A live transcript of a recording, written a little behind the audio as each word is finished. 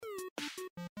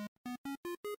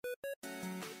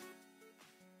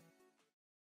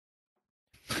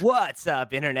What's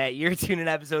up, Internet? You're tuning in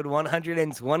episode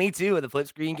 122 of the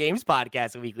FlipScreen Games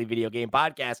Podcast, a weekly video game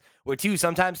podcast where two,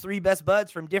 sometimes three best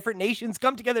buds from different nations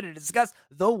come together to discuss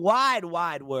the wide,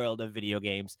 wide world of video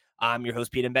games. I'm your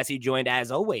host, Pete and Bessie, joined as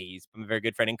always by my very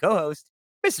good friend and co-host,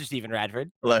 Mr. Stephen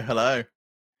Radford. Hello.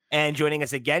 And joining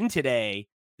us again today,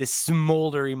 this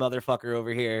smoldery motherfucker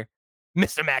over here,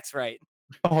 Mr. Max Wright.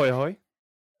 Ahoy, ahoy.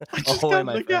 I just Ahoy, can't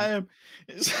my look friend. at him.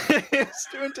 It's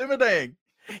too intimidating.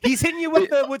 He's hitting you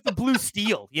with the blue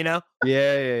steel, you know?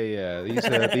 Yeah.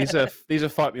 These are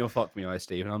fight me or fuck me eyes,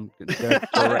 Steve. And I'm going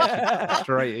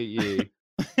straight at you.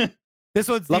 This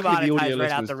one's Luckily, the demonetized audio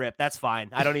right out listeners- the rip. That's fine.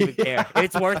 I don't even care.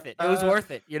 It's worth it. It was worth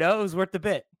it. You know, it was worth the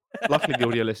bit. Luckily, the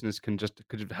audio listeners could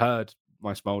have heard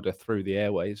my smolder through the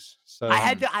airways. So I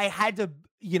had to,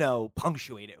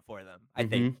 punctuate it for them. I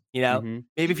think, mhm.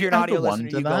 maybe if you're an ever audio listener,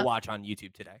 wonder you go that? watch on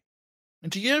YouTube today.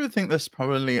 Do you ever think there's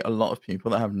probably a lot of people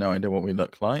that have no idea what we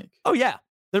look like? Oh yeah,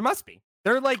 there must be.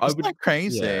 They're like, Isn't that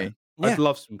crazy? yeah. Yeah. I'd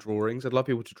love some drawings. I'd love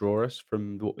people to draw us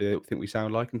from what they think we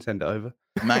sound like and send it over.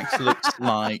 Max looks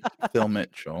like Phil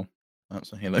Mitchell.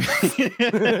 That's what he looks like.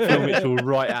 Phil Mitchell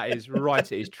right at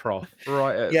his trough.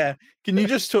 Right at Yeah. Can you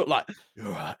just talk like, you're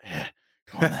right, yeah.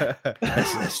 Come on then.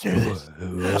 Let's do this.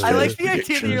 I like the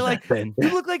idea that you're like, Ben. you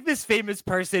look like this famous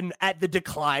person at the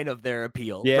decline of their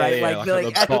appeal, Yeah, right? yeah, like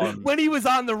like at the bottom. when he was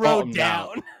on the road Bottomed down.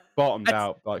 out. Bottomed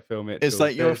out like Phil Mitchell. It's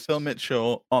like you're There's- Phil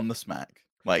Mitchell on the smack.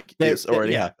 Like, There- it's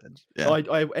already yeah. happened. Yeah.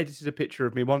 I edited a picture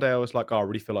of me. One day I was like, oh, I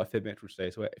really feel like Phil Mitchell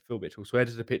today. So I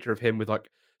edited a picture of him with like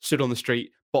stood on the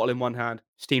street, bottle in one hand,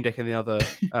 Steam Deck in the other.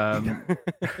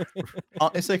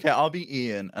 It's okay. I'll be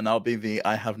Ian, and I'll be the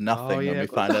I have nothing when yeah, we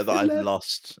got find out that nothing I've left.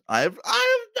 lost. I have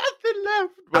nothing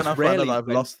left when That's I find rarely out I've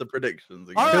when- lost the predictions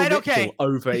again. All Phil right, Mitchell okay.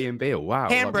 over Ian Beale. Wow.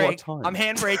 like, what a Handbrake. time. I'm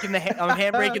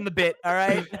handbraking the bit. All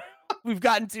right. We've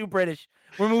gotten too British.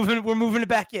 We're moving it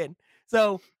back in.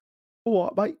 So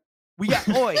What, mate? we got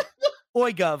Oi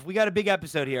Gov. We got a big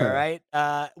episode here. All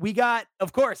right. We got,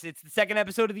 of course, it's the second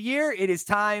episode of the year. It is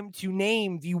time to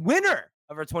name the winner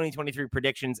of our 2023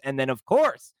 predictions, and then of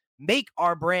course make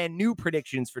our brand new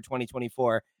predictions for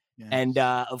 2024. Yes. And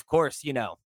of course,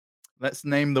 Let's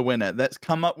name the winner. Let's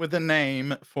come up with a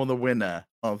name for the winner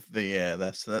of the year.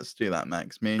 Let's do that,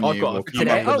 Max. Me and I've you got a will few come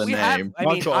today. up names. with We a have. name. I I've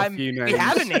mean, got a few we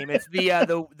have a names. name. It's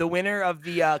the winner of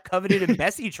the coveted and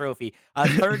Bessie Trophy, a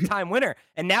third-time winner.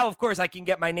 And now, of course, I can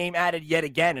get my name added yet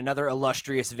again. Another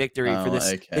illustrious victory for Oh,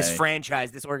 this okay.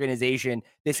 franchise, this organization,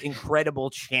 this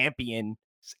incredible champion.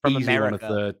 It's From easily one of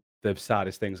America. the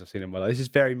saddest things I've seen in my life. This is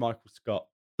very Michael Scott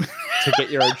to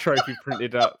get your own trophy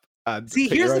printed up and See,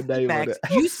 put here's your the own thing, name on Max.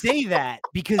 it. You say that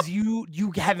because you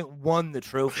haven't won the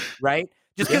trophy, right?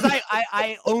 Just because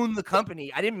I own the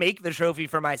company. I didn't make the trophy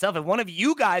for myself. If one of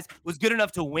you guys was good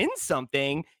enough to win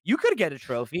something, you could get a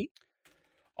trophy.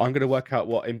 I'm going to work out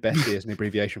what Bessie is an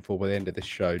abbreviation for by the end of this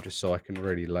show, just so I can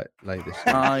really lay this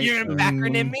out. You're gonna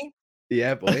acronym me?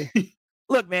 Yeah, boy.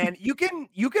 Look, man, you can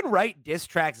write diss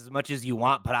tracks as much as you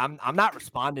want, but I'm not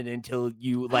responding until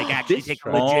you actually Diss take a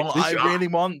track? legit. Oh, I shot. really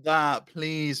want that.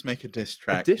 Please make a diss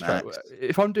track, Diss track. Max.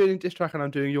 If I'm doing a diss track and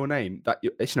I'm doing your name,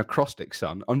 it's an acrostic,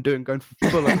 son. I'm going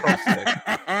full acrostic.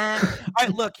 All right,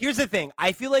 look, here's the thing.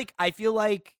 I feel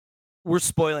like we're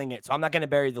spoiling it, so I'm not going to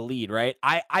bury the lead, right?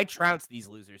 I trounced these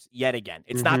losers yet again.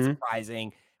 It's not Mhm.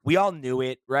 surprising. We all knew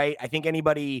it, right? I think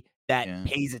anybody that Yeah.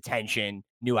 pays attention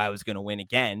knew I was going to win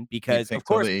again because, of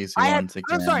picked all course, the easy I had. ones I'm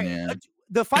again, sorry. yeah.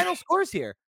 The final scores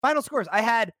here. Final scores. I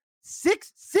had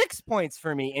six points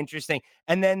for me. Interesting.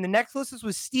 And then the next closest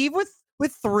was Steve with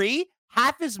 3,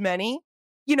 half as many.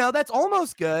 That's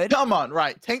almost good. Come on,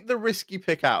 right. Take the risky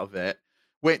pick out of it,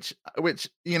 which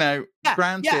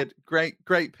granted, great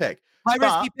pick. My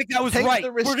But risky pick, that was Take right.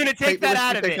 the We're going to take the that risky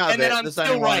out of pick it. And then I'm There's still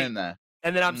only one right. in there.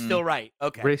 And then I'm still right.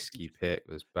 Okay. Risky pick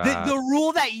was The bad.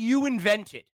 rule that you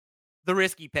invented, the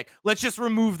risky pick. Let's just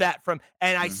remove that from,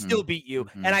 and I still beat you,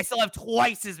 mhm. and I still have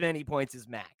twice as many points as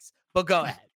Max. But go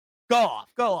ahead. Go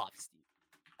off, Steve.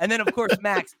 And then, of course,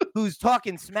 Max, who's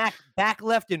talking smack back,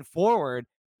 left, and forward,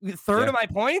 third Yeah. of my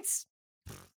points.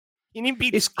 He didn't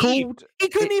beat It's Steve. called. He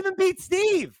couldn't even beat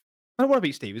Steve. I don't want to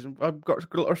beat Steve. I've got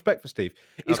a lot of respect for Steve.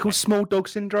 It's Okay. called small dog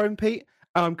syndrome, Pete,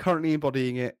 and I'm currently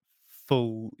embodying it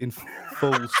full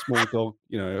small dog.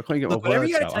 I can't get Look, my whatever words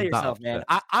you gotta out. tell I'm that yourself, man.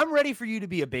 upset. I'm ready for you to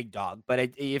be a big dog, but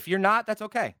if you're not, that's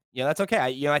okay. That's okay.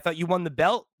 I thought you won the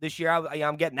belt this year.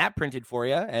 I'm getting that printed for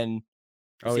you, and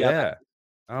Oh see how yeah.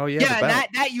 Oh yeah. yeah, the and belt.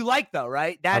 that you like though,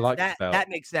 right? That's like the that belt. that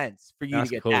makes sense for you That's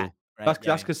to get cool. that. Right? That's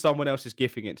Yeah, because someone else is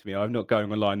gifting it to me. I'm not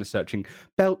going online and searching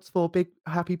belts for big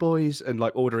happy boys and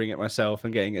ordering it myself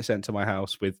and getting it sent to my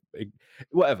house with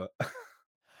whatever.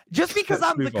 Just because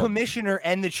Let's I'm the move on. commissioner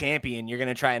and the champion, you're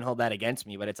gonna try and hold that against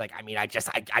me. But it's like, I mean, I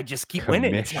just keep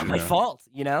winning. It's not my Commissioner. fault,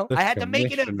 you know? The I had to make an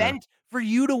commissioner. event for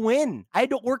you to win. I had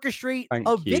to orchestrate Thank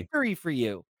a you. victory for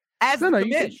you as No, the no,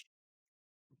 you didn't. commish.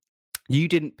 You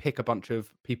didn't pick a bunch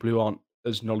of people who aren't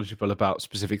as knowledgeable about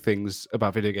specific things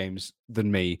about video games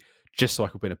than me, just so I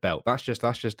could win a belt. That just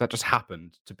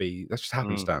happened to be. That's just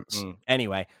happenstance.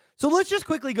 Anyway, so let's just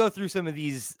quickly go through some of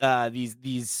these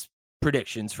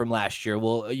predictions from last year.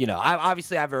 Well,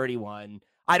 I've already won.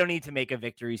 I don't need to make a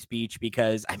victory speech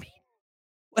because I mean,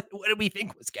 what did we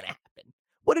think was going to happen?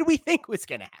 What did we think was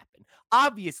going to happen?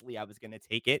 Obviously, I was going to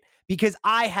take it because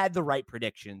I had the right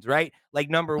predictions, right? Like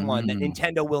number one, that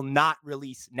Nintendo will not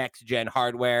release next-gen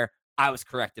hardware. I was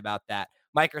correct about that.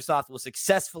 Microsoft will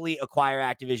successfully acquire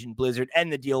Activision Blizzard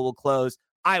and the deal will close.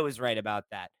 I was right about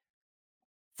that.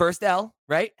 First L,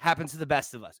 right? Happens to the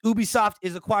best of us. Ubisoft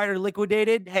is acquired or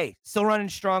liquidated. Hey, still running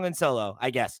strong and solo, I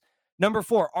guess. Number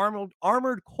 4,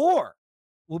 Armored Core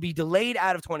will be delayed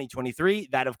out of 2023.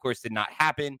 That, of course, did not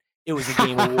happen. It was a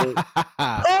game award.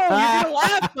 Oh, you're going to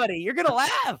laugh, buddy. You're going to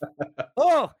laugh.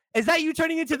 Oh, is that you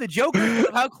turning into the Joker because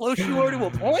of how close you were to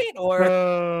a point?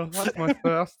 Or That's my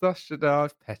first. That's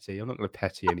petty. I'm not going to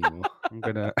petty anymore. I'm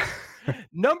going to.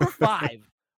 Number 5,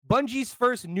 Bungie's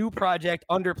first new project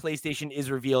under PlayStation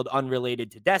is revealed unrelated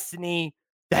to Destiny.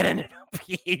 That ended up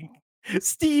being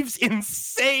Steve's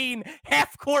insane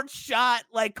half-court shot,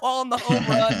 like calling the home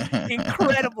run.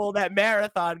 Incredible that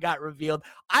marathon got revealed.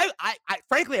 I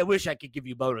frankly, I wish I could give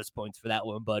you bonus points for that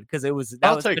one, bud, because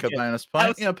I'll take a bonus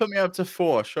point. Put me up to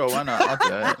 4. Sure, why not? I'll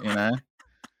do it.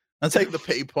 I'll take the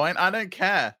pity point. I don't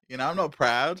care. I'm not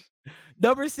proud.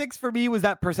 Number 6 for me was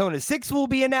that Persona 6 will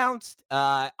be announced.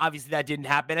 Obviously, that didn't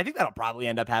happen. I think that'll probably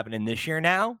end up happening this year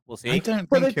now. We'll see. I don't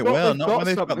think it will. Not when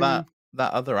they've got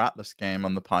that other Atlas game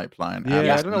on the pipeline.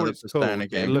 Yeah, I don't know what it's called. Game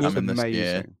it looks coming amazing. This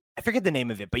year. I forget the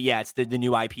name of it, but yeah, it's the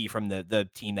new IP from the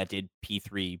team that did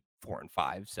P3, 4, and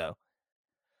 5. So I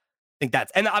think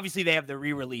that's, and obviously they have the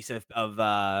re-release of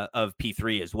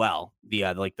P3 as well.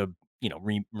 The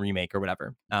remake or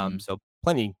whatever. So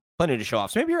plenty to show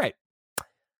off. So maybe you're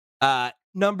right.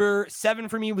 Number 7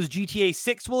 for me was GTA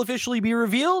 6 will officially be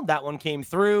revealed. That one came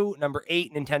through. Number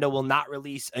 8, Nintendo will not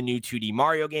release a new 2D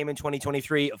Mario game in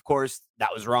 2023. Of course, that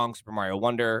was wrong. Super Mario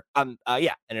Wonder. Ended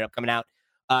up coming out.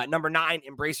 Number 9,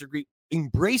 Embracer Group,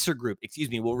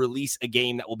 will release a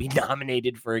game that will be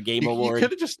nominated for a game award. You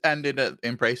could have just ended at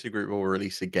Embracer Group will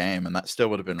release a game, and that still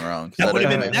would have been wrong. That could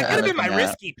have been my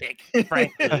risky pick,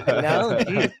 frankly.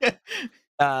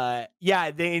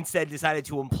 They instead decided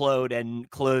to implode and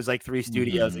close like 3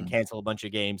 studios and cancel a bunch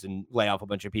of games and lay off a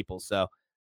bunch of people. So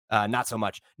not so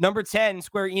much. Number 10,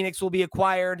 Square Enix will be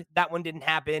acquired. That one didn't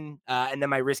happen. And then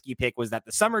my risky pick was that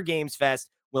the Summer Games Fest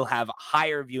will have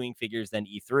higher viewing figures than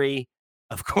E3.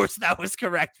 Of course, that was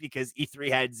correct because E3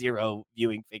 had 0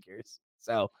 viewing figures.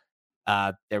 So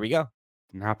there we go.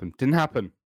 Didn't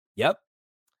happen. Yep.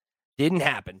 Didn't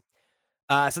happen.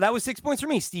 So that was 6 points for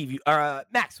me, Steve.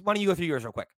 Max, why don't you go through yours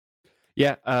real quick?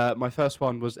 Yeah, my first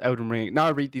one was Elden Ring. Now I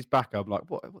read these back, I'm like,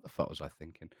 what the fuck was I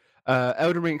thinking?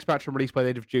 Elden Ring expansion released by the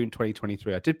end of June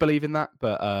 2023. I did believe in that,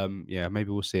 but maybe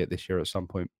we'll see it this year at some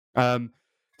point.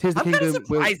 Tears of the Kingdom. I'm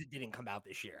surprised it didn't come out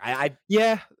this year. I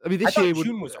mean, this year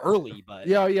June was early, but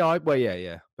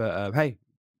yeah. But hey,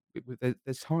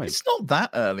 there's time. It's not that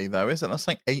early though, is it? That's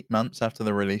like 8 months after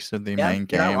the release of the main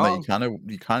game. Like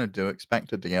you kind of do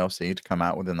expect a DLC to come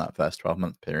out within that first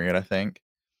 12-month period, I think.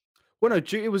 Well, no,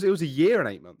 it was a year and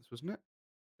 8 months, wasn't it?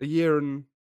 A year and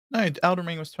no, Elden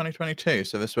Ring was 2022,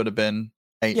 so this would have been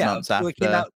 8 months after.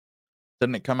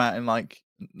 Didn't it come out in like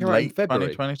late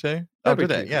 2022? Oh,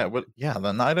 did it? Yeah. Well, yeah.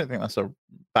 Then I don't think that's a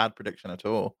bad prediction at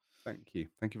all. Thank you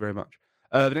very much.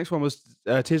 The next one was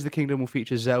Tears of the Kingdom will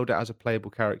feature Zelda as a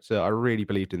playable character. I really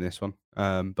believed in this one,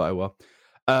 but I will.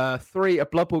 3, a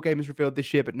Blood Bowl game is revealed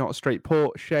this year, but not a straight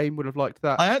port. Shane would have liked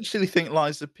that. I actually think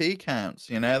Lies of P counts.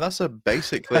 That's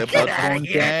basically a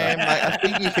Bloodborne game. Like, I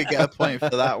think you could get a point for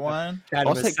that one.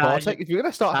 I'll take if you're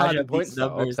going to start handing points,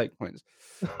 I'll take points.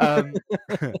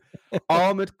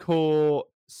 Armored Core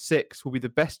 6 will be the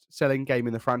best-selling game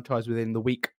in the franchise within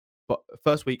the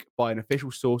first week by an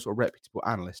official source or reputable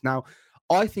analyst. Now,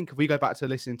 I think if we go back to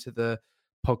listening to the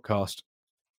podcast,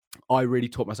 I really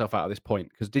taught myself out at this point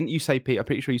because didn't you say, Pete? I'm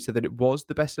pretty sure you said that it was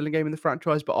the best-selling game in the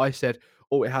franchise, but I said,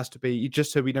 it has to be,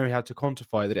 just so we know how to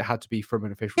quantify that it had to be from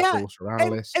an official source or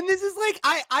analyst. And this is like,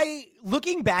 I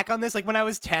looking back on this, like when I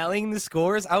was tallying the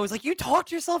scores, I was like, you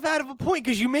talked yourself out of a point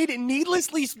because you made it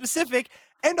needlessly specific,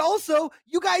 and also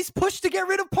you guys pushed to get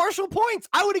rid of partial points.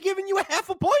 I would have given you a half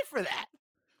a point for that.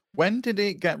 When did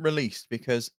it get released?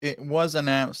 Because it was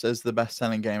announced as the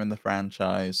best-selling game in the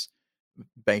franchise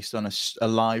based on a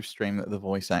live stream that the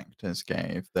voice actors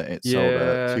gave, that it sold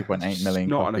at 2.8 million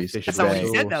not an copies official That's not what he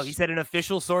today. said, though. He said an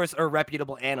official source or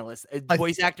reputable analyst. A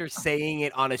voice actor saying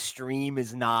it on a stream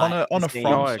is not on a same.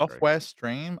 From Software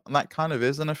stream. That kind of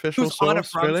is an official source. On a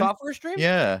From Software stream?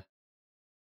 Yeah.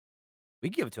 We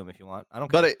can give it to him if you want. I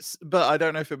don't care. But I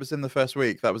don't know if it was in the first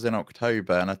week. That was in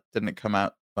October, and didn't it come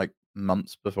out like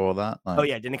months before that? Oh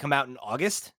yeah, didn't it come out in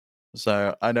August?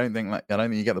 So I don't think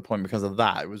you get the point because of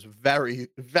that. It was very,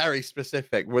 very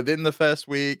specific within the first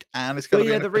week, and it's going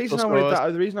to be the reason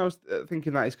I was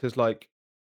thinking that is because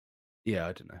yeah,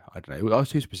 I don't know. I was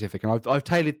too specific, and I've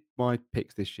tailored my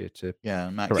picks this year to.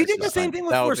 Yeah, Max. You did the same thing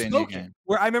with Forspoken,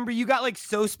 where I remember you got like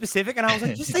so specific, and I was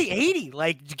like, just say 80.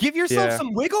 Like, give yourself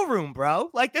some wiggle room, bro.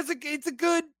 Like, it's a good, it's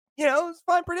a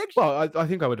fine prediction. Well, I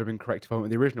think I would have been correct if I went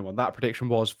with the original one. That prediction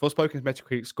was Forspoken's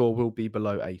Metacritic score will be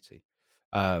below 80,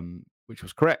 which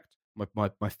was correct.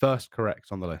 My first correct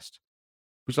on the list.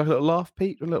 Would you like a little laugh,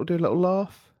 Pete? Do a little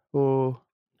laugh, or?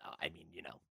 No, I mean,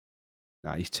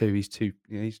 Nah, he's too.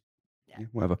 Yeah,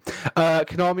 whatever.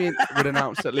 Konami would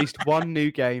announce at least one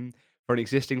new game for an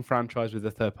existing franchise with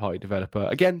a third-party developer.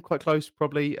 Again, quite close,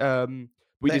 probably.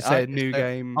 We did say a new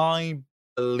game. I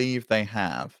believe they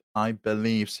have. I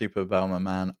believe Super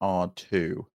Bomberman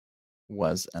R2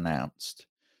 was announced.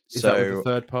 Is that with a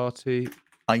third party?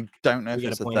 I don't know if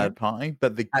it's a third party,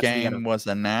 but the game was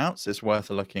announced. It's worth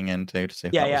looking into to see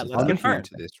if let's confirm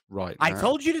into this right now. I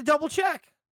told you to double check.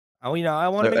 I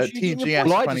want to make sure TGS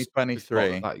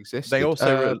 2023. That existed.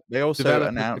 They also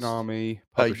announced Konami,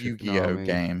 a Yu-Gi-Oh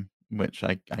game, which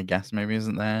I guess maybe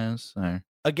isn't theirs. So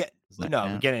again,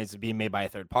 it's being made by a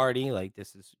third party. Like,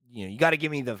 this is, you got to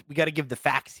give the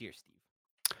facts here,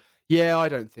 Steve. Yeah, I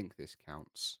don't think this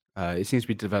counts. It seems to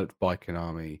be developed by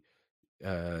Konami.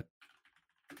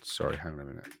 Sorry, hang on a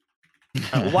minute.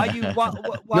 Why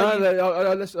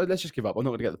no, let's just give up. I'm not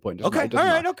going to get the point. Okay, all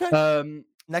right, okay.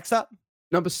 Next up.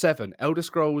 Number 7, Elder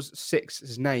Scrolls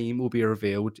 6's name will be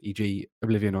revealed, e.g.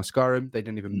 Oblivion or Skyrim. They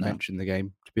didn't even mention the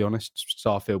game, to be honest.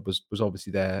 Starfield was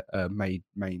obviously their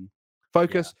main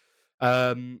focus.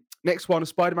 Yeah. Next one, a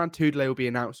Spider-Man 2 delay will be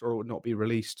announced or it will not be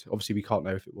released. Obviously, we can't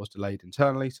know if it was delayed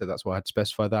internally, so that's why I had to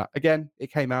specify that. Again,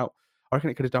 it came out. I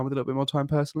reckon it could have done with a little bit more time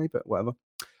personally, but whatever.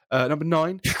 Number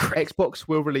 9, Xbox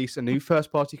will release a new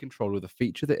first-party controller with a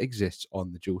feature that exists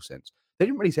on the DualSense. They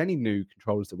didn't release any new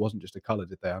controllers that wasn't just a color,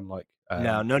 did they? Unlike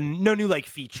no new like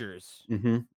features.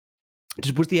 Mm-hmm.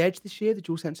 Was the Edge this year? The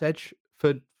DualSense Edge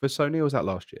for Sony, or was that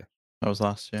last year? That was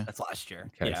last year. That's last year.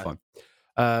 Okay, fine.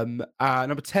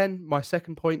 Number 10, my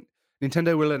second point.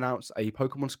 Nintendo will announce a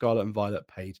Pokemon Scarlet and Violet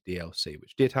paid DLC,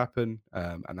 which did happen,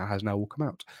 and that has now all come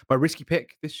out. My risky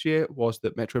pick this year was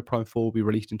that Metroid Prime 4 will be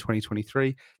released in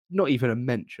 2023. Not even a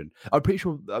mention. I'm pretty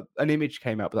sure an image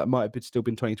came out, but that might have still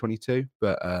been 2022.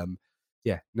 But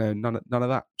yeah, no, none of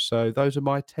that. So those are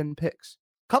my 10 picks.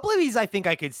 A couple of these I think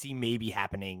I could see maybe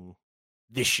happening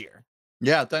this year.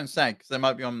 Yeah, don't say, because they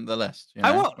might be on the list.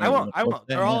 I won't.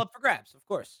 They're all up for grabs, of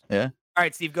course. Yeah. All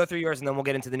right, Steve, go through yours, and then we'll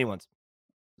get into the new ones.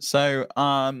 So,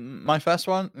 my first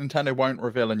one, Nintendo won't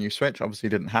reveal a new Switch. Obviously,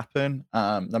 didn't happen.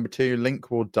 Number 2, Link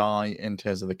will die in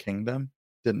Tears of the Kingdom.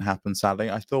 Didn't happen,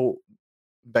 sadly. I thought,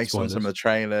 based on some of the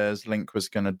trailers, Link was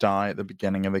going to die at the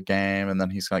beginning of the game, and then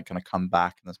he's like going to come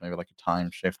back, and there's maybe like a time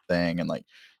shift thing, and like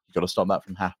you got to stop that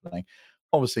from happening.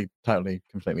 Obviously, totally,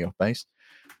 completely off base.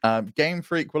 Game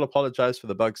Freak will apologize for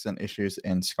the bugs and issues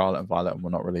in Scarlet and Violet and will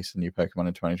not release a new Pokemon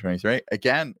in 2023.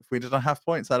 Again, if we didn't have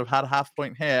points, I'd have had a half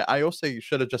point here. I also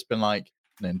should have just been like,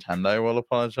 Nintendo will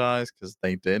apologize, because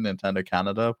they did. Nintendo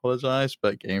Canada apologized,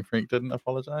 but Game Freak didn't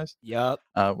apologize. Yep.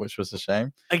 Which was a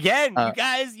shame. Again,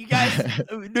 you guys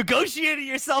negotiated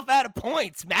yourself out of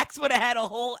points. Max would have had a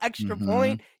whole extra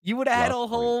point. You would have had a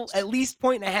whole at least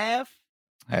point and a half.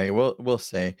 Hey, we'll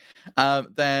see.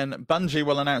 Then Bungie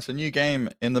will announce a new game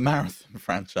in the Marathon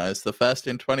franchise, the first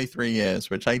in 23 years,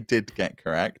 which I did get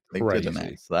correct. They did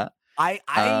announce that.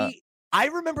 I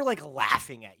remember like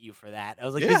laughing at you for that. I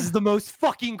was like, this is the most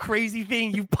fucking crazy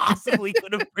thing you possibly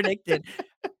could have predicted.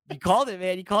 You called it,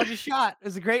 man. You called your shot. It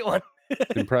was a great one.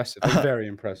 Impressive. Very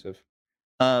impressive.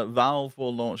 Valve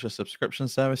will launch a subscription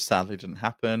service. Sadly, didn't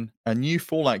happen. A new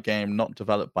Fallout game not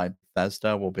developed by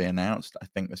Bethesda will be announced. I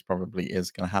think this probably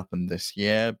is going to happen this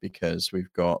year because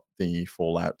we've got the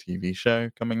Fallout TV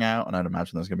show coming out, and I'd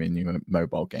imagine there's going to be a new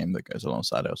mobile game that goes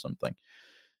alongside it or something.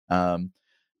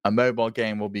 A mobile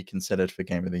game will be considered for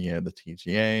Game of the Year, the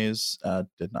TGAs.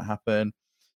 Did not happen.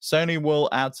 Sony will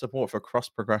add support for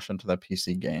cross-progression to their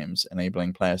PC games,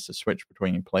 enabling players to switch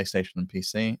between PlayStation and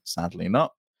PC. Sadly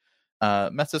not.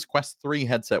 Meta's Quest 3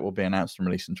 headset will be announced and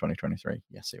released in 2023.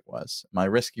 Yes, it was. My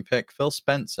risky pick, Phil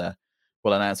Spencer,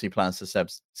 will announce he plans to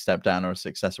step down or a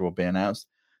successor will be announced.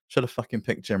 Should have fucking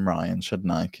picked Jim Ryan,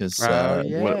 shouldn't I? Because would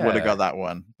have got that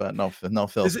one, but not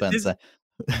Phil Spencer.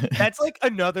 That's like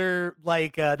another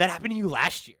that happened to you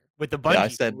last year with the Bungie. Yeah, I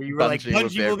said where you were like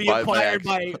Bungie will be acquired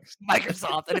by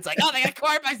Microsoft, and it's like, oh, they got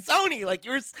acquired by Sony. Like it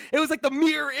was like the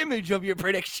mirror image of your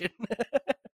prediction.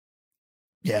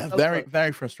 Yeah, very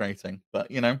very frustrating, but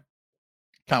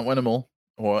can't win them all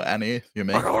or any if you're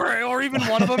me, or even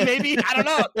one of them maybe. I don't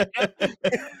know.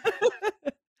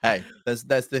 Hey, there's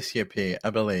this year, Pete, I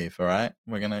believe. All right,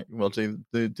 we'll do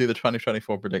the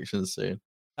 2024 predictions soon.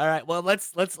 All right, well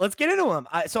let's get into them.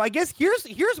 So I guess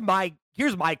here's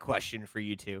my question for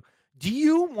you two. Do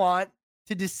you want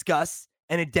to discuss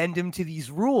an addendum to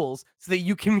these rules so that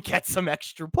you can get some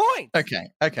extra points?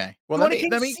 Okay. Well, let me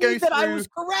go through. I was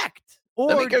correct.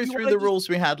 Let me go through the rules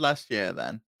we had last year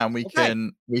then, and we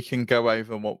can go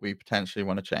over what we potentially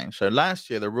want to change. So last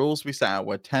year, the rules we set out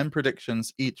were 10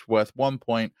 predictions, each worth 1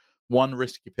 point, 1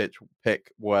 risky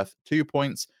pick worth 2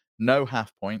 points, no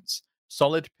half points,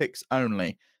 solid picks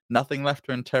only, nothing left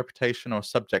to interpretation or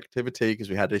subjectivity, because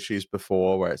we had issues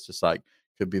before where it's just like,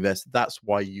 could be this. That's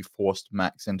why you forced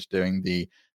Max into doing the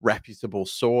reputable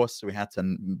source. So we had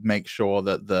to make sure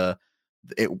that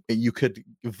you could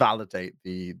validate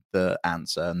the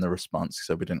answer and the response,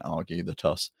 so we didn't argue the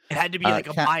toss. It had to be like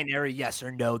a binary yes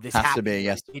or no. This has to be a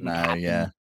yes or no. Yeah,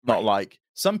 not like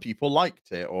some people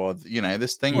liked it, or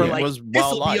this thing was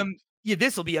well liked.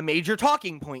 This will be a major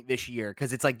talking point this year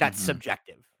because it's like that's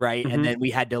subjective, right? And then we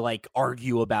had to like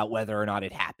argue about whether or not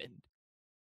it happened.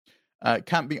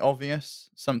 Can't be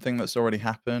obvious, something that's already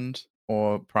happened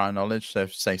or prior knowledge. So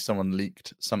if, say, someone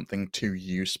leaked something to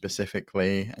you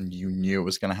specifically and you knew it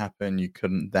was going to happen, you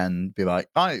couldn't then be like,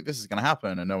 oh, this is going to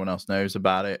happen and no one else knows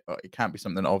about it. Or it can't be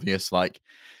something obvious like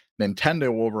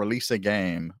Nintendo will release a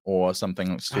game or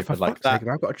something stupid like that.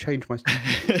 I've got to change my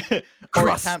Or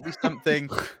it can't be something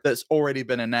that's already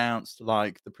been announced,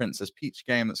 like the Princess Peach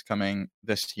game that's coming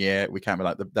this year. We can't be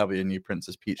like, there'll be a new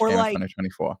Princess Peach game in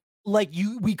 2024. Like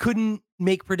we couldn't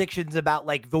make predictions about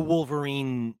like the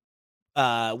Wolverine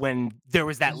when there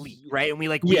was that leak, right? And we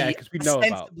because we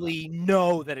ostensibly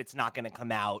know that it's not going to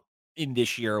come out in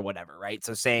this year or whatever, right?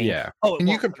 So saying, and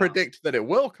you can predict that it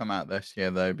will come out this year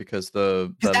though, because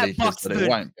the leak is that it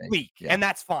won't be leak, and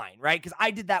that's fine, right? Because I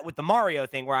did that with the Mario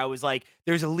thing where I was like,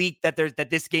 "There's a leak that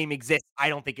this game exists. I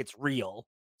don't think it's real,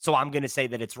 so I'm going to say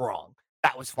that it's wrong."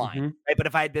 That was fine, right? But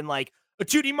if I had been like, "A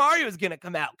 2D Mario is going to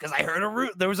come out," because I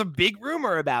heard there was a big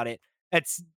rumor about it,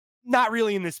 that's not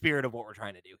really in the spirit of what we're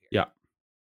trying to do here. Yeah.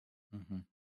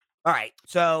 All right,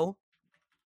 so.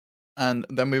 And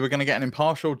then we were going to get an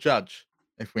impartial judge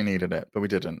if we needed it, but we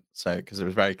didn't. So because it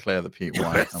was very clear that Pete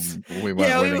won, and we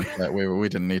weren't willing. We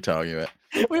didn't need to argue it.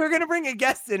 We were going to bring a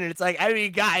guest in, and it's like, I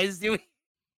mean, guys, we're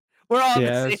all on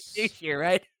the same stage here,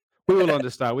 right? We all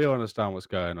understand. We all understand what's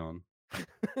going on.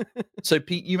 So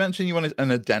Pete, you mentioned you wanted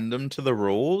an addendum to the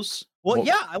rules. Well,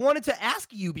 I wanted to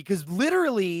ask you because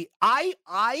literally,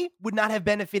 I would not have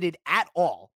benefited at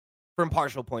all from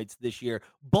partial points this year.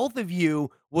 Both of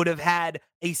you would have had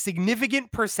a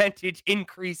significant percentage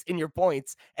increase in your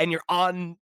points and your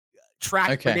on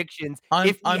track predictions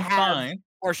if you have fine.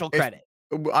 Partial credit.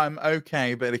 I'm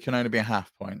okay, but it can only be a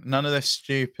half point. None of this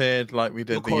stupid like we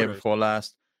did the year before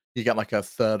last. You get like a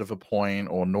third of a point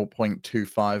or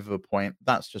 0.25 of a point.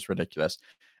 That's just ridiculous.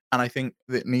 And I think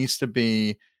it needs to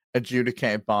be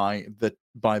adjudicated by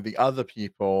the other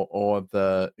people or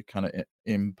the kind of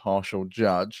impartial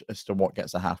judge as to what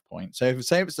gets a half point. So if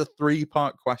it's a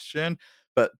 3-part question,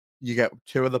 but you get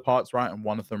 2 of the parts right and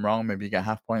 1 of them wrong, maybe you get a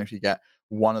half point. If you get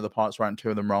 1 of the parts right and 2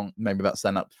 of them wrong, maybe that's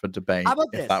then up for debate.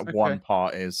 If that one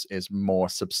part is more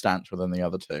substantial than the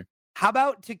other 2. How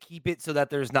about to keep it so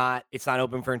that it's not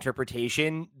open for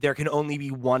interpretation, there can only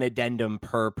be 1 addendum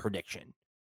per prediction.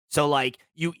 So like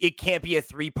it can't be a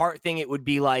 3-part thing. It would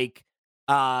be like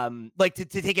to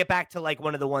take it back to like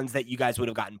one of the ones that you guys would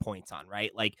have gotten points on,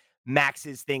 right? Like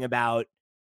Max's thing about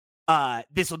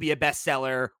this will be a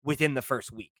bestseller within the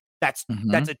first week. That's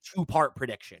a 2-part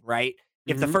prediction, right?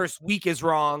 If the first week is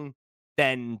wrong,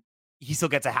 then he still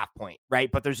gets a half point,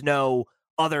 right? But there's no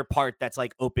other part that's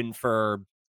like open for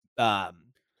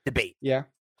debate. Yeah.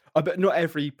 But not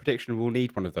every prediction will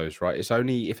need one of those, right? It's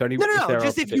only if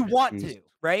you want to,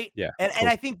 right? Yeah. And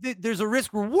I think that there's a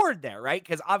risk reward there, right?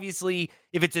 Because obviously,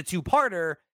 if it's a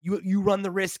 2-parter, you run the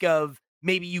risk of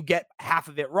maybe you get half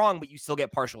of it wrong, but you still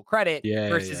get partial credit.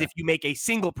 Versus if you make a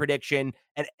single prediction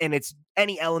and it's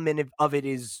any element of it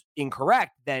is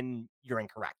incorrect, then you're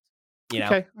incorrect. You know?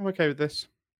 Okay, I'm okay with this.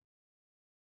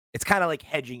 It's kind of like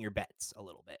hedging your bets a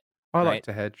little bit. I right? like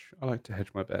to hedge. I like to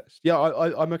hedge my bets. Yeah,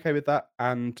 I'm okay with that.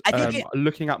 And I think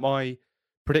looking at my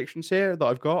predictions here that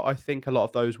I've got, I think a lot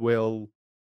of those will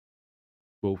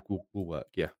work.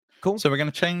 Yeah. Cool. So we're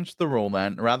going to change the rule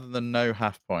then. Rather than no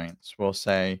half points, we'll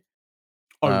say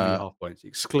only half points,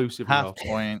 exclusively half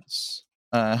points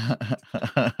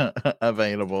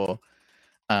available.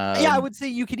 Yeah, I would say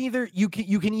you can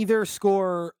either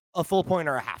score a full point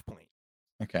or a half point.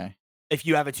 Okay. If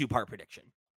you have a 2-part prediction.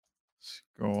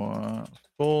 Score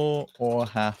full or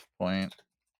half point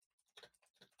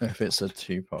if it's a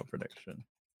 2-part prediction.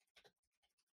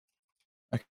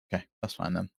 Okay, that's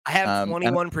fine then. I have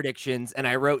 21 predictions, and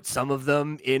I wrote some of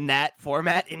them in that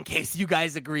format in case you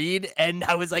guys agreed. And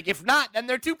I was like, if not, then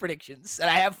they're 2 predictions, and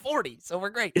I have 40, so we're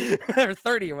great, or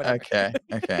 30 or whatever.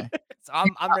 Okay. So I'm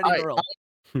ready to roll.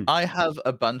 I have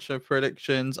a bunch of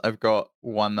predictions. I've got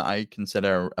one that I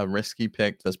consider a risky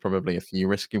pick. There's probably a few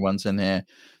risky ones in here.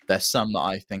 There's some that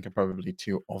I think are probably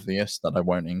too obvious that I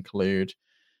won't include.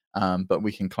 But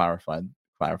we can clarify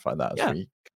that as we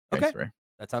go through.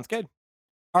 That sounds good.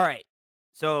 All right.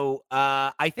 So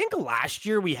I think last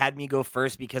year we had me go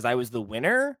first because I was the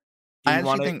winner. I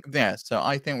actually think so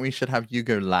I think we should have you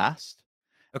go last.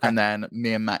 Okay. And then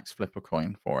me and Max flip a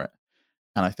coin for it.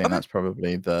 And I think that's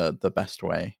probably the best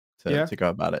way to go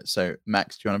about it. So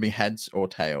Max, do you want to be heads or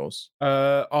tails?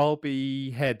 I'll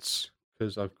be heads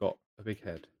because I've got a big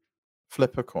head.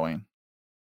 Flip a coin.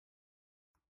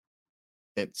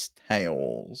 It's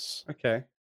tails. Okay.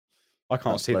 I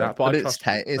can't see that, but it's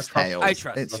tails. I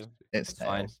trust you. It's tails.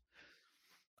 Fine.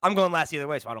 I'm going last either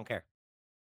way, so I don't care.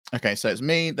 Okay, so it's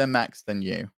me, then Max, then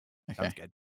you. Okay. Sounds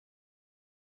good.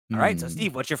 All right, so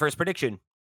Steve, what's your first prediction?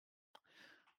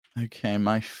 Okay,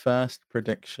 my first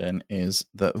prediction is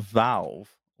that Valve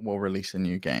will release a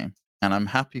new game. And I'm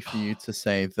happy for you to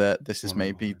say that this is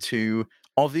maybe too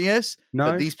obvious.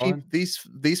 No, but these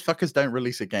fuckers don't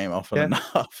release a game often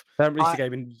enough. They haven't released a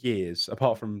game in years,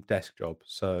 apart from Desk Job.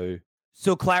 So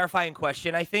clarifying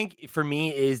question, I think for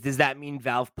me is: does that mean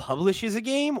Valve publishes a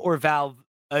game, or Valve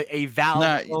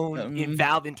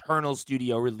Valve internal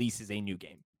studio releases a new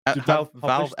game? Have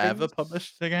Valve ever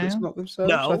published a game? It's not themselves.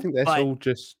 No, I think they're all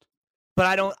just. But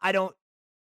I don't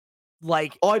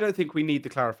like. I don't think we need to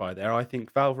clarify there. I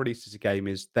think Valve releases a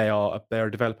game they're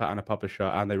a developer and a publisher,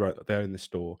 and they're in the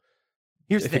store.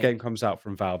 Here's if the game comes out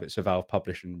from Valve, it's a Valve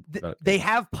publishing. They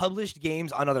have published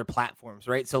games on other platforms,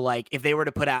 right? So, like, if they were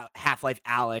to put out Half-Life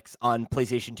Alyx on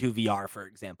PlayStation 2 VR, for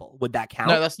example, would that count?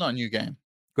 No, that's not a new game.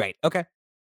 Great. Okay.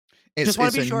 It's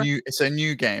a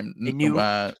new game.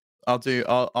 I'll do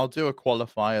a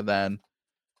qualifier then.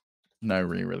 No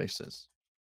re-releases.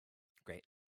 Great.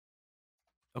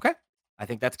 Okay. I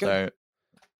think that's good.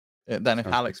 So then if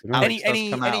Alex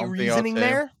any come out on reasoning VR2,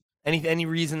 there? Any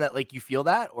reason that like you feel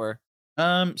that, or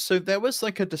so there was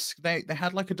like they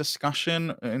had like a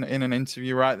discussion in an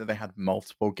interview, right, that they had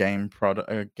multiple game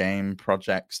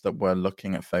projects that were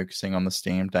looking at focusing on the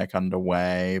Steam Deck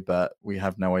underway, but we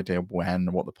have no idea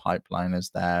what the pipeline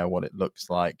is there, what it looks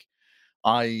like.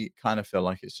 I kind of feel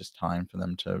like it's just time for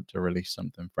them to release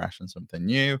something fresh and something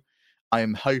new. I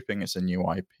am hoping it's a new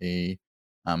IP.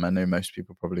 I know most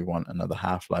people probably want another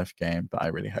Half-Life game, but I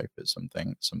really hope it's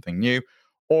something new.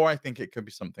 Or I think it could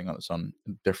be something that's on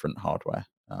different hardware.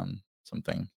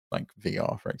 Something like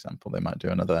VR, for example. They might do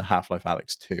another Half-Life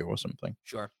Alyx 2 or something.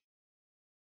 Sure.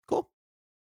 Cool.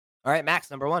 All right,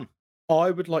 Max, number 1. I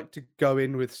would like to go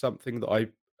in with something that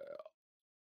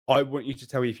I want you to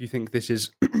tell me if you think this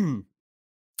is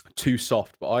too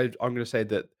soft, but I'm going to say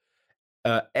that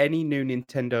any new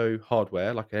Nintendo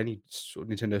hardware, like any sort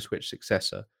of Nintendo Switch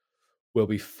successor, will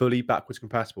be fully backwards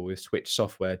compatible with Switch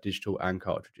software, digital and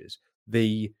cartridges.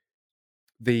 The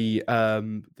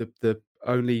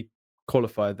only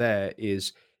qualifier there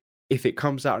is if it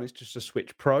comes out and it's just a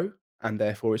Switch Pro, and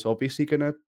therefore it's obviously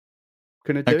gonna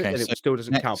do it, then it still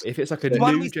doesn't count. If it's like a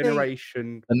new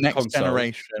generation, the next console,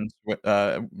 generation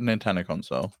Nintendo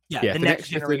console, the next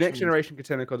generation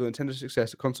Nintendo console, the Nintendo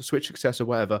successor, console, Switch successor,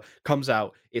 whatever comes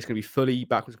out, it's going to be fully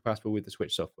backwards compatible with the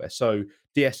Switch software. So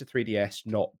DS to 3DS,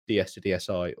 not DS to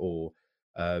DSi or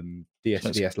DS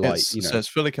to DS Lite. So it's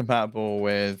fully compatible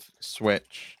with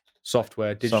Switch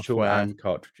software, digital and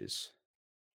cartridges.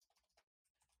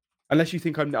 Unless you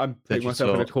think I'm putting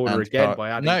myself in a corner again by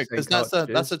adding because that's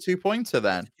a 2-pointer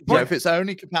then. Yeah, if it's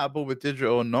only compatible with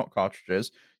digital and not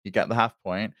cartridges, you get the half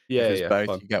point. Yeah, if it's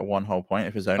both, you get 1 whole point.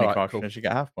 If it's only cartridges, you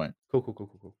get half point.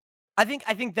 Cool. I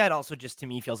think that also just to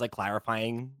me feels like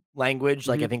clarifying language.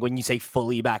 Like I think when you say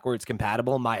fully backwards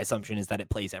compatible, my assumption is that it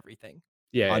plays everything.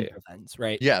 On both ends,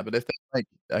 right? Yeah, but if there's like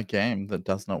a game that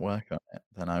does not work on it,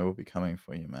 then I will be coming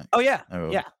for you, Max. Oh yeah,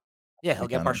 Yeah, he'll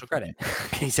get partial credit.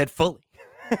 He said fully.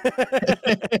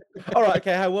 All right,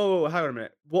 okay. Whoa, hang on a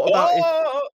minute. What about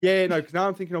if? Yeah, no. Because now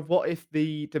I'm thinking of what if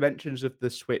the dimensions of the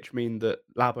Switch mean that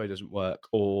Labo doesn't work,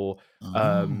 or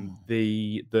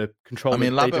the controller. I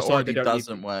mean, they Labo decide already they don't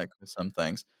doesn't work with some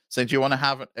things. So do you want to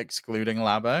have it excluding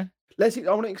Labo? I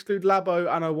want to exclude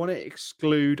Labo, and I want to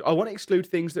exclude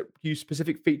things that use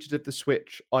specific features of the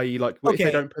Switch, i.e., like if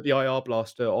they don't put the IR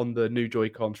blaster on the new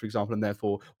Joy-Cons, for example, and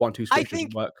therefore 1-2 Switch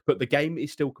doesn't work, but the game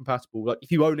is still compatible. Like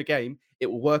if you own a game, it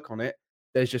will work on it.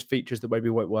 There's just features that maybe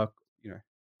won't work.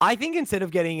 I think instead of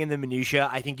getting in the minutia,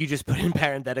 I think you just put in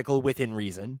parenthetical within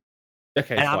reason.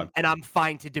 Okay, fine. I'm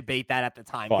fine to debate that at the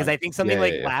time because I think something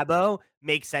like Labo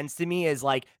makes sense to me as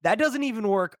like that doesn't even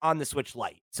work on the Switch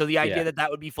Lite. So the idea that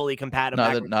would be fully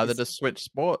compatible. Neither does Switch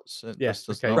Sports. It just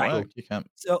does not work. You can't.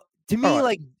 So to me,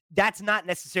 like that's not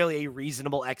necessarily a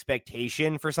reasonable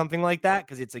expectation for something like that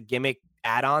because it's a gimmick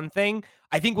add-on thing.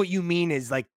 I think what you mean is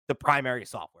like the primary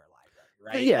software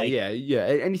library, right? Yeah.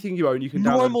 Anything you own, you can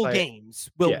normal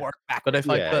games will work back. But if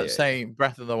I put, say,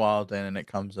 Breath of the Wild in and it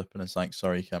comes up and it's like,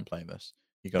 sorry, you can't play this.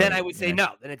 Then I would say no.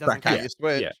 Then it doesn't count. Your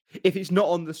Switch. Yeah. If it's not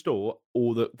on the store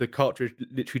or the cartridge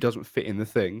literally doesn't fit in the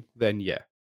thing, then yeah.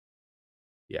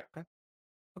 Okay.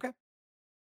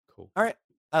 Cool. All right.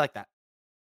 I like that.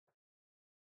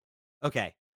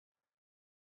 Okay.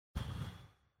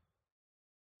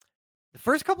 The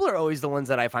first couple are always the ones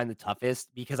that I find the toughest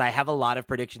because I have a lot of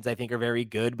predictions I think are very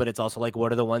good, but it's also like,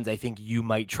 what are the ones I think you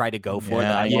might try to go for?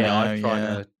 I'm trying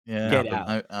to get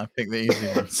out. I pick the easy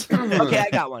ones. Okay, I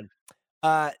got one.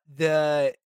 I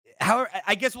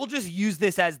guess we'll just use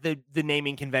this as the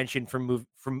naming convention from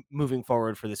moving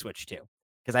forward for the Switch 2,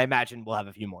 because I imagine we'll have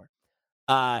a few more.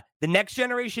 The next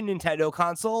generation Nintendo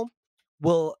console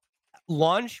will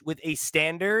launch with a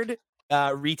standard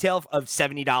retail of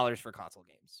 $70 for console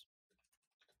games.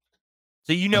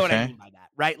 So you know what I mean by that,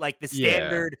 right? Like the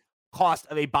standard cost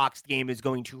of a boxed game is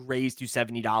going to raise to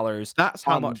 $70. That's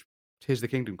how much Tears of the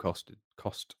Kingdom cost.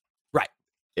 Right.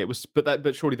 It was,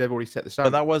 but surely they've already set the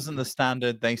standard. But that wasn't the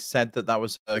standard. They said that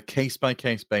was a case by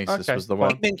case basis. Was the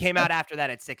one. Pikmin came out after that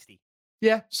at 60.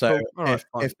 Yeah. So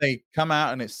if they come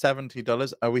out and it's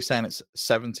 $70, are we saying it's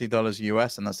 $70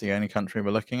 US and that's the only country we're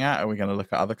looking at? Are we going to look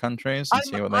at other countries and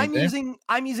see what they do?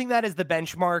 I'm using that as the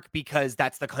benchmark because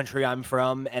that's the country I'm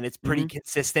from and it's pretty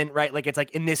consistent, right? Like it's like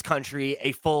in this country,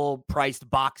 a full priced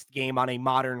boxed game on a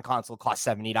modern console costs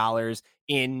 $70.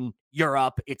 In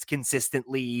Europe, it's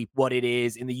consistently what it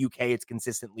is. In the UK, it's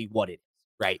consistently what it is,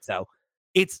 right? So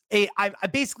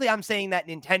I'm saying that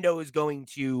Nintendo is going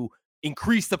to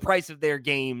increase the price of their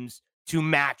games to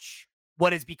match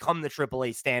what has become the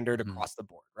AAA standard across the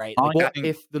board, right? Like, what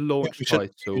if the launch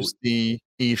title use the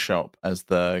eShop as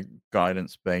the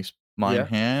guidance base line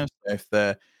here?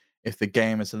 So if the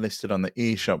game is listed on the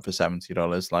eShop for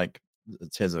 $70, like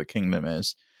Tears of the Kingdom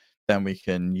is, then we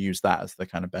can use that as the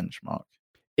kind of benchmark.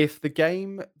 If the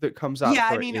game that comes out,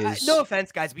 no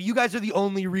offense, guys, but you guys are the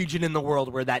only region in the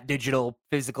world where that digital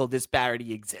physical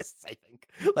disparity exists. I think,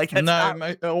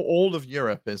 all of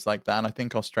Europe is like that, and I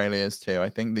think Australia is too. I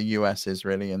think the US is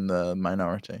really in the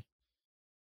minority.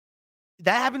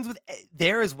 That happens with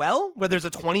there as well, where there's a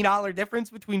 $20 difference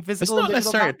between physical. It's not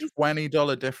necessarily a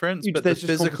 $20 difference, but the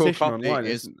physical copy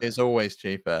is always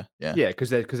cheaper. Yeah, because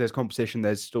there's competition.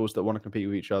 There's stores that want to compete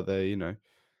with each other.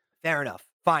 Fair enough.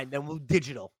 Fine, then we'll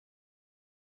digital.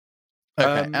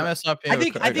 Okay, MSRP.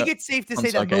 I think it's safe to say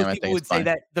that most people would say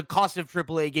that the cost of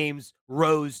AAA games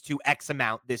rose to X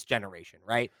amount this generation,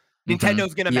 right?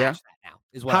 Nintendo's going to match that now.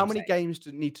 Is what How many games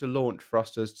do need to launch for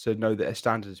us to know that a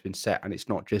standard has been set and it's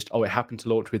not just it happened to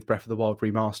launch with Breath of the Wild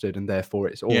remastered and therefore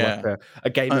it's all like a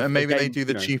game. And maybe they do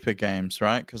the cheaper games,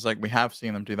 right? Because like we have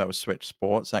seen them do that with Switch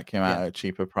Sports. That came out at a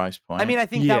cheaper price point. I mean, I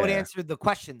think that would answer the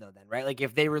question though, then, right? Like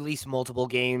if they release multiple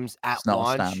games at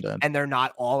launch and they're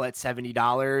not all at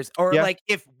 $70, or like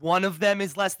if one of them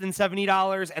is less than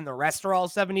 $70 and the rest are all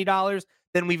 $70.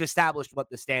 Then we've established what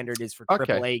the standard is for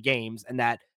AAA games and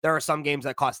that there are some games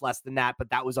that cost less than that, but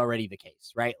that was already the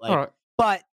case, right? Like,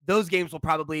 but those games will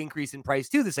probably increase in price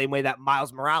too, the same way that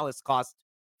Miles Morales cost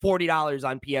 $40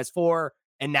 on PS4,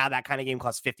 and now that kind of game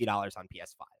costs $50 on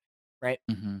PS5, right?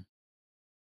 I'm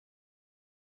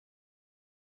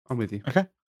with you. Okay,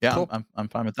 yeah, cool. I'm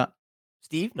fine with that.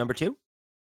 Steve, number 2.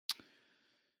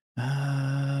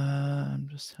 I'm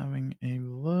just having a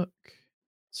look.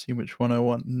 See which one I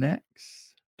want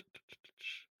next.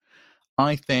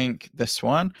 I think this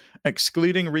one,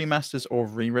 excluding remasters or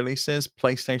re-releases,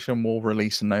 PlayStation will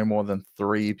release no more than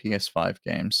 3 PS5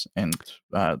 games in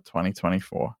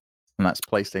 2024, and that's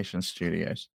PlayStation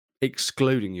Studios.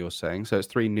 Excluding, you're saying? So it's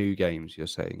 3 new games, you're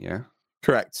saying, yeah?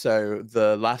 Correct. So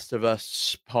the Last of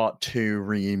Us Part 2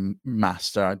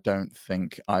 remaster, I don't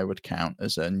think I would count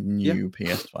as a new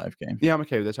PS5 game. Yeah, I'm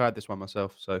okay with this. I had this one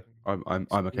myself, so I'm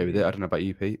okay with it. I don't know about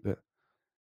you, Pete, but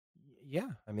yeah,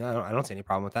 I mean, I don't see any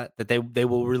problem with that. That they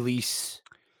will release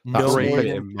no more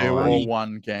than 2 or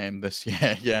 1 game this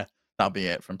year. Yeah, that'll be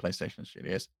it from PlayStation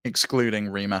Studios, excluding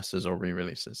remasters or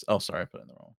re-releases. Oh, sorry, I put it in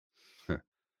the wrong.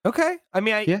 Okay, I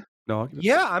mean,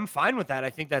 I'm fine with that.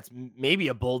 I think that's maybe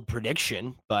a bold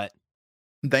prediction, but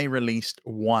they released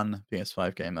 1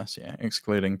 PS5 game this year,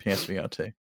 excluding PSVR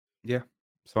 2. Yeah,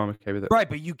 so I'm okay with it. Right,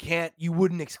 but you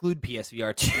wouldn't exclude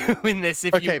PSVR 2 in this.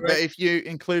 But if you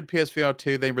include PSVR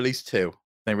 2, they released 2.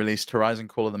 They released Horizon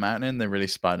Call of the Mountain, and they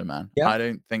released Spider-Man. Yeah. I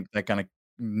don't think they're going to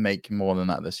make more than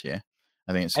that this year.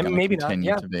 I think it's going to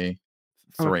continue to be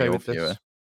 3 or fewer.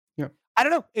 Yeah. I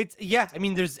don't know. I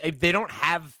mean, they don't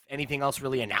have anything else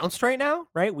really announced right now,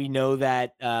 right? We know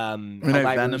that we know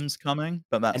Venom's coming,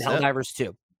 but that's and Helldivers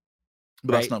 2.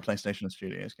 But that's not PlayStation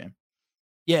Studios game.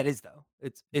 Yeah, it is though.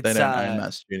 It's they don't own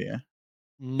that studio.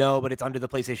 No, but it's under the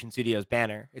PlayStation Studios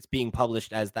banner. It's being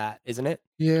published as that, isn't it?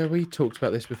 Yeah, we talked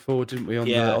about this before, didn't we?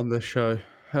 On the show.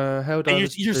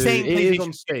 Helldivers you're saying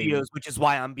PlayStation Studios, which is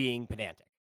why I'm being pedantic.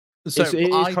 So it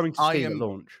is coming to Steam at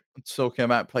launch. Talking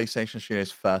about PlayStation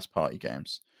Studios' first-party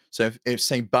games. So if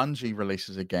say Bungie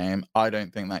releases a game, I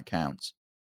don't think that counts.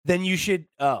 Then you should.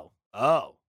 Yeah.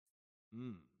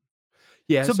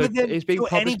 So but then, it's being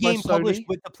published any game by Sony? published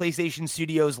with the PlayStation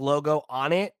Studios logo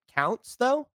on it counts,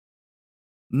 though.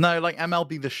 No, like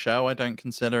MLB The Show, I don't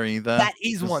consider either. That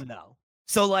is one though.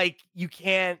 So like you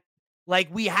can't. Like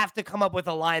we have to come up with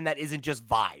a line that isn't just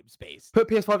vibes based. Put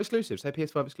PS5 exclusive. Say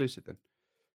PS5 exclusive then.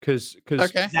 Because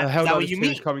Helldivers 2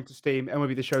 is coming to Steam,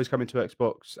 MLB The Show is coming to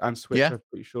Xbox and Switch, I'm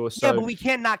pretty sure. So yeah, but we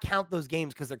can't not count those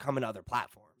games because they're coming to other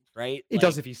platforms, right? It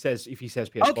does if he says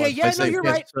PS5. Okay, yeah, no, you're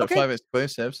right. Okay. 5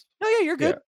 exclusives. No, yeah, you're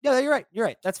good. Yeah, you're right. You're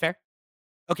right. That's fair.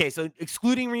 Okay, so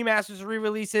excluding remasters or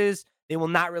re-releases, they will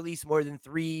not release more than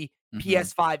 3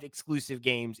 PS5 exclusive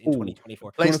games in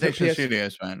 2024. PlayStation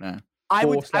Studios right now. I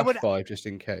would 5 just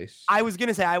in case. I was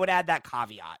gonna say I would add that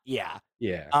caveat. Yeah.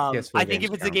 Yeah. I think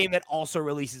if it's a game that also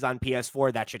releases on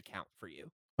PS4, that should count for you.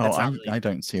 I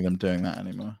don't see them doing that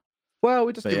anymore. Well,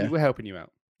 we're helping you out.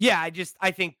 Yeah,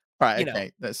 I think right.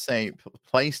 Okay, let's say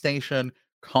PlayStation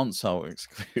console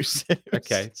exclusive.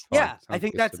 Okay. Yeah, I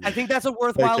think that's a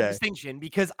worthwhile distinction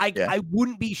because I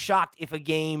wouldn't be shocked if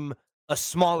a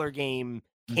smaller game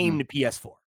came to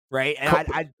PS4, right?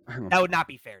 And that would not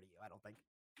be fair to you, I don't think.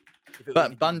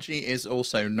 But Bungie is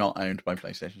also not owned by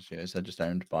PlayStation Studios. They're just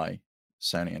owned by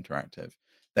Sony Interactive.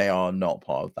 They are not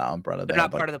part of that umbrella. They're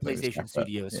not part of the PlayStation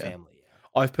Studios family.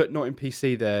 Yeah. I've put not in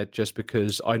PC there just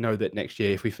because I know that next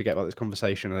year, if we forget about this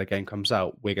conversation and the game comes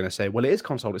out, we're going to say, well, it is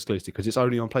console exclusive because it's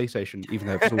only on PlayStation, even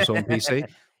though it's also on PC.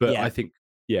 But I think,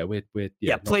 I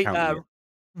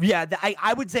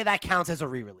would say that counts as a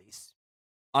re-release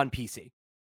on PC.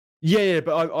 Yeah,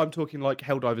 but I'm talking like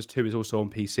Helldivers 2 is also on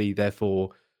PC,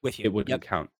 therefore it wouldn't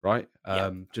count, right?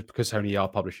 Just because Sony are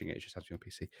publishing it, it just has to be on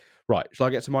PC. Right, shall I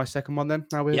get to my second one then?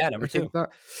 Now number 2. That?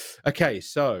 Okay,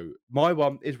 so my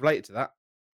one is related to that.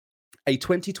 A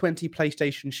 2020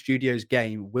 PlayStation Studios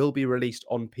game will be released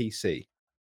on PC.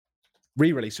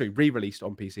 Re-released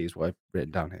on PC is what I've written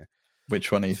down here.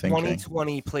 Which one are you thinking?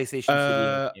 2020 PlayStation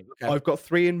Studios game. Okay. I've got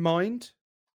 3 in mind.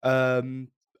 I've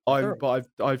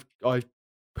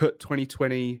put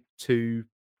 2020 to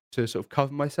sort of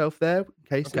cover myself there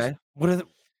in case. Okay.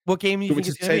 What game do you think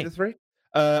is going to be? The 3?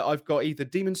 I've got either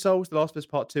Demon Souls, The Last of Us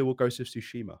Part 2, or Ghost of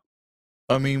Tsushima.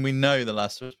 I mean, we know The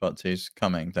Last of Us Part 2 is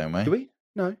coming, don't we? Do we?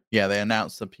 No. Yeah, they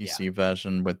announced the PC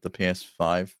version with the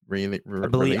PS5 release. I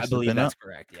believe that's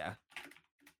correct, yeah.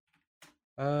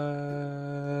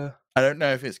 I don't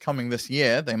know if it's coming this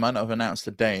year. They might not have announced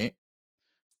a date.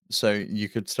 So you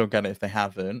could still get it if they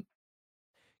haven't.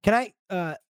 Can I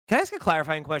ask a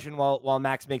clarifying question while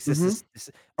Max makes this?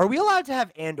 Are we allowed to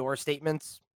have and/or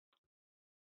statements?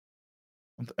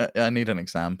 I need an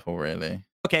example, really.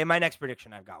 Okay, my next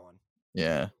prediction, I've got one.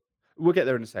 Yeah. We'll get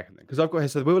there in a second then, because I've got here.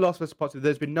 So, The Last of Us Part 2.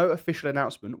 There's been no official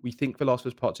announcement. We think The Last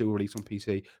of Us Part 2 will release on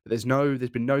PC, but there's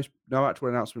been no actual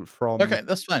announcement from. Okay,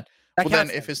 that's fine. Well, then,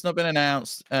 if it's not been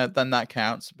announced, then that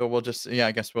counts. But we'll just,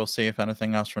 I guess we'll see if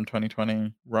anything else from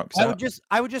 2020 rocks out.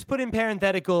 I would just put in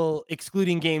parenthetical,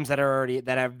 excluding games that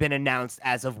have been announced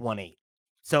as of 1/8.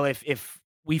 So if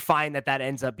we find that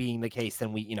ends up being the case,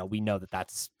 then we know that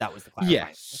was the class.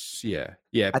 Yes,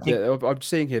 yeah. I'm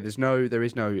seeing here. There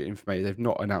is no information. They've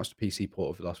not announced a PC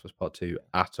port of The Last of Us Part 2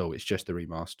 at all. It's just the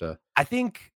remaster. I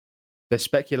think There's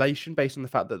speculation based on the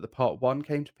fact that the part 1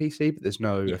 came to PC, but there's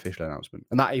no official announcement.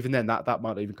 And that even then, that might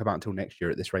not even come out until next year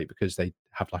at this rate because they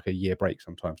have like a year break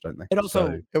sometimes, don't they? It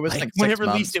also it was like when 6 it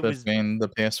released, months it was between the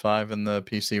PS5 and the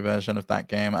PC version of that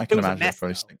game. I can was a imagine it's mess,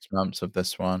 probably though. 6 months of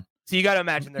this one. So you got to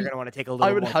imagine they're going to want to take a I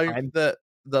little would more hope time. that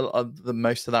the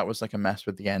most of that was like a mess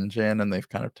with the engine, and they've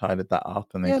kind of tidied that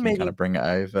up, and they can kind of bring it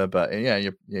over. But yeah,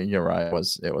 you're right.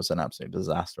 It was an absolute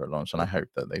disaster at launch, and I hope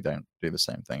that they don't do the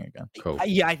same thing again. Cool.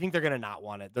 Yeah, I think they're going to not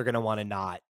want it. They're going to want to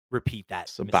not repeat that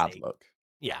It's a mistake. bad look.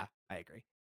 Yeah, I agree.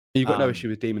 You've got no issue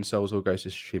with Demon Souls or Ghost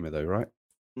of Tsushima, though, right?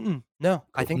 No, cool.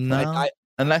 I think no,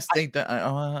 unless they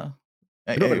don't.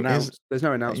 Not been announced. There's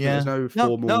no announcement. Yeah. There's no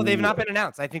formal. No, they've not been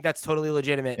announced. I think that's totally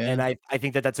legitimate, Yeah. and I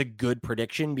think that that's a good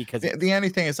prediction because the only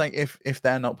thing is like if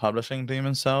they're not publishing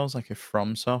Demon Souls, like if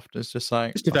FromSoft is just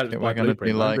like It's developed by we're going to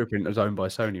be like Blueprint is owned by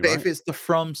Sony, but right? if it's the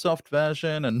FromSoft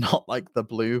version and not like the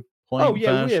Blue Point Oh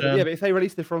yeah, version, but if they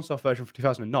release the FromSoft version for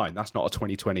 2009, that's not a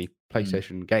 2020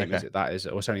 PlayStation game, okay. is it? That is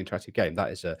or Sony Interactive game.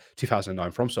 That is a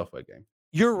 2009 From Software game.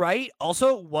 You're right.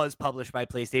 Also was published by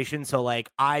PlayStation, so like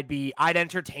I'd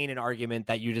entertain an argument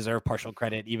that you deserve partial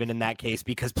credit even in that case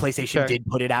because PlayStation did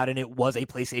put it out and it was a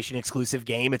PlayStation exclusive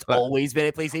game. It's always been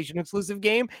a PlayStation exclusive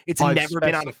game. It's never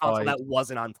been on a console that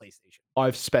wasn't on PlayStation.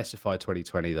 I've specified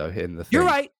 2020 though in the thing. You're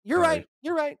right. You're right.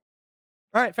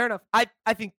 All right, fair enough. I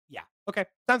think yeah. Okay.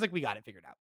 Sounds like we got it figured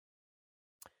out.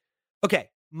 Okay.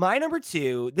 My number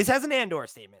 2, this has an and/or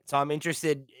statement. So I'm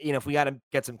interested, if we got to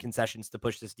get some concessions to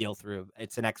push this deal through.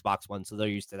 It's an Xbox one, so they're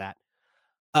used to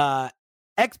that.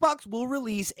 Xbox will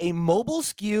release a mobile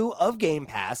SKU of Game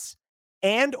Pass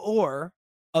and/or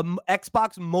a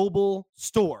Xbox mobile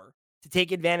store to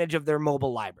take advantage of their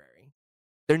mobile library.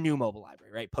 Their new mobile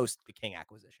library, right? Post the King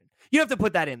acquisition. You have to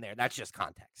put that in there. That's just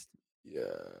context. Yeah.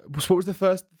 What was the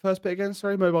first bit again?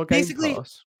 Sorry, mobile Game Basically,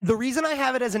 Pass. The reason I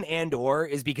have it as an and/or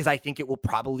is because I think it will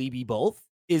probably be both.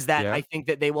 Is that I think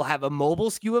that they will have a mobile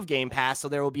SKU of Game Pass, so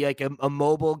there will be like a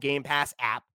mobile Game Pass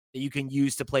app that you can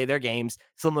use to play their games,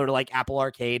 similar to like Apple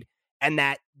Arcade, and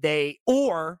that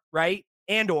or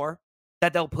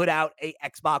that they'll put out a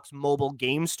Xbox mobile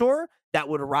game store that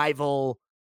would rival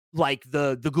like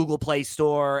the Google Play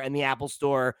Store and the Apple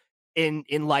Store in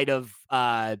light of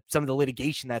some of the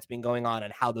litigation that's been going on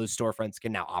and how those storefronts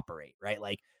can now operate, right?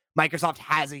 Like Microsoft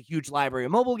has a huge library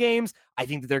of mobile games. I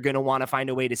think that they're going to want to find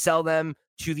a way to sell them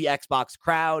to the Xbox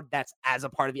crowd that's as a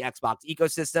part of the Xbox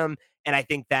ecosystem. And I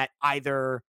think that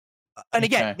either, and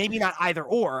again, maybe not either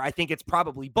or, I think it's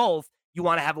probably both. You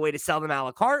want to have a way to sell them a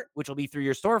la carte, which will be through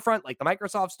your storefront, like the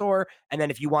Microsoft store. And then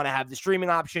if you want to have the streaming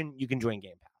option, you can join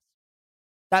Game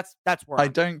Pass. That's where I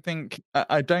don't think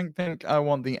I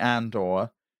want the and/or.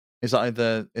 Is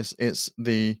either it's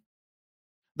the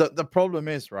problem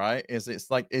is right is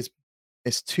it's like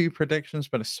it's 2 predictions,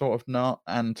 but it's sort of not,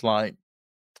 and like.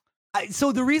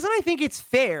 So the reason I think it's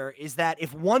fair is that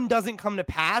if one doesn't come to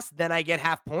pass, then I get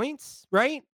half points,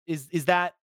 right? Is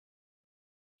that?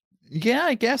 Yeah,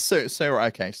 I guess so. So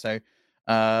okay, so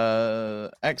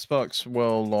Xbox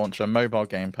will launch a mobile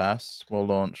Game Pass. Will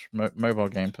launch mobile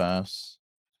Game Pass,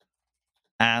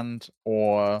 and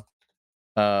or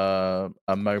a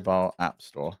mobile app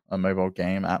store, a mobile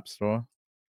game app store.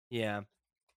 Yeah,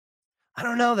 I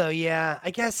don't know though. Yeah,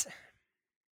 I guess.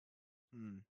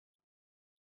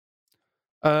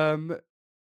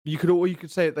 You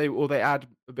could say they add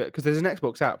a bit because there's an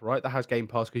Xbox app, right, that has Game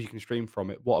Pass because you can stream from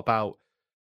it. What about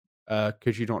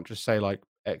could you not just say like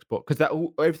Xbox? Because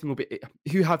everything will be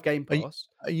if you have Game Pass.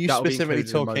 Are you specifically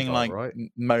talking mobile, like right?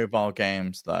 Mobile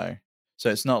games though? So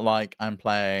it's not like I'm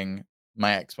playing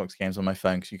my Xbox games on my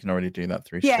phone because you can already do that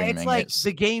through streaming. It's like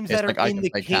the games that are in the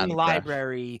King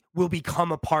library will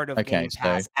become a part of Game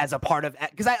Pass as a part of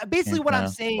because basically what I'm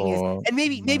saying is, and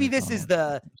maybe this is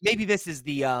the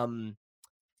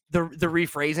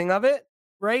rephrasing of it,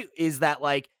 right? Is that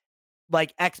like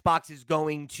Xbox is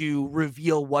going to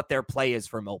reveal what their play is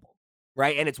for mobile,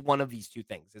 right? And it's one of these 2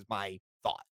 things is my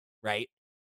thought, right?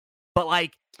 But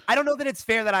like, I don't know that it's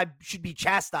fair that I should be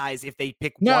chastised if they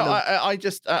pick one.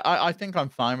 I think I'm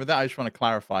fine with that. I just want to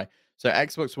clarify. So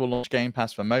Xbox will launch Game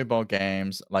Pass for mobile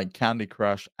games like Candy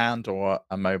Crush and/or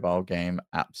a mobile game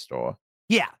app store.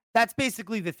 Yeah, that's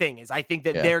basically the thing. Is I think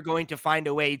that they're going to find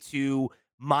a way to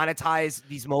monetize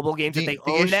these mobile games that they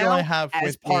own now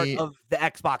as part of the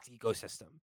Xbox ecosystem.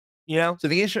 So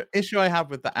the issue I have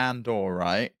with the and/or,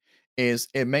 right, is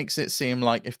it makes it seem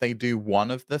like if they do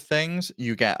one of the things,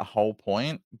 you get a whole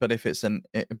point. But if it's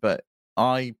but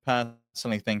I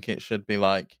personally think it should be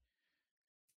like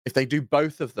if they do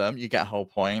both of them, you get a whole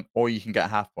point, or you can get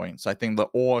half points. I think the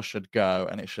or should go,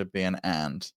 and it should be an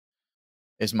and.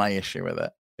 Is my issue with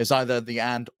it? It's either the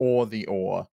and or the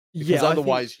or. Because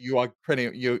otherwise you are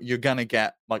you're gonna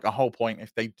get like a whole point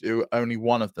if they do only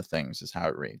one of the things, is how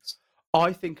it reads.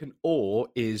 I think an or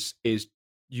is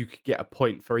you could get a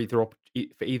point for either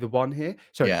one here.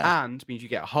 So an and means you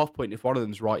get a half point if one of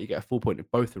them's right, you get a full point if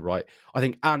both are right. I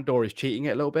think and or is cheating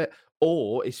it a little bit.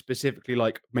 Or is specifically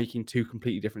like making two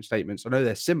completely different statements. I know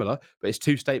they're similar, but it's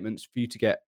two statements for you to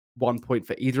get 1 point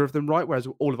for either of them right. Whereas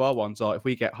all of our ones are if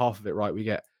we get half of it right, we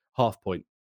get half point.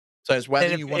 So it's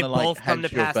whether you want to like both come to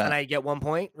pass, then I get 1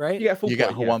 point, right? You get a full you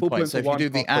point. Get 1 point. So if you do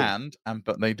the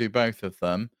but they do both of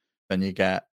them, then you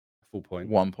get a full point.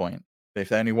 1 point. But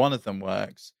if only one of them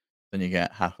works, then you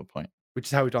get half a point. Which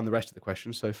is how we've done the rest of the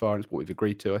questions so far, and it's what we've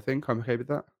agreed to. I think I'm okay with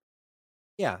that.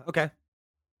 Yeah. Okay.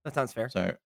 That sounds fair.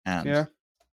 So and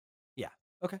yeah.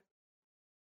 Okay.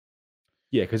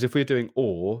 Yeah, because if we're doing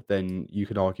or, then you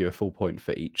can argue a full point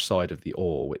for each side of the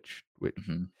or, which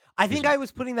I think I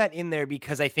was putting that in there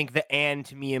because I think the and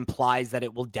to me implies that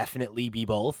it will definitely be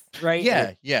both, right?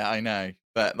 Yeah, I know.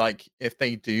 But like if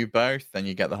they do both, then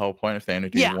you get the whole point. If they only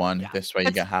do one, this way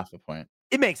you get half a point.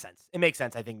 It makes sense. It makes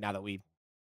sense. I think now that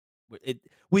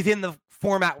within the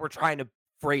format we're trying to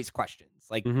phrase questions,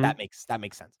 like that makes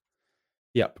sense.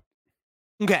 Yep.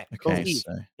 Okay. Okay. Steve,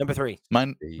 So number 3.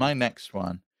 My next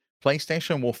one.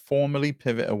 PlayStation will formally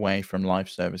pivot away from live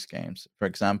service games. For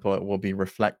example, it will be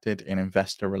reflected in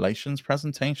investor relations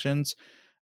presentations.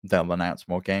 They'll announce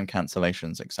more game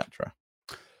cancellations, etc.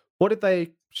 What did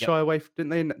they shy away from?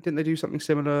 Didn't they do something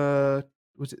similar?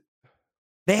 Was it?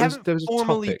 They haven't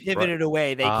formally pivoted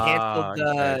away. They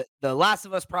canceled the Last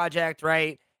of Us project,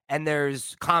 right? And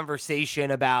there's conversation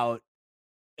about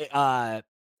the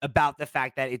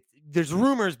fact that there's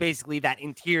rumors basically that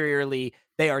interiorly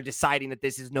they are deciding that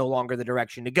this is no longer the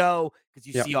direction to go because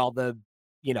you see all the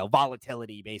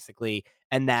volatility basically,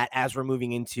 and that as we're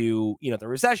moving into the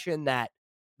recession, that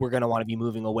we're going to want to be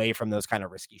moving away from those kind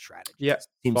of risky strategies. Yeah,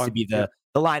 seems to be the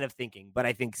line of thinking. But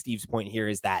I think Steve's point here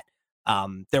is that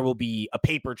there will be a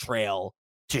paper trail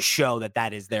to show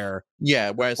that is their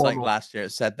whereas like last year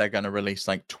it said they're going to release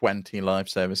like 20 live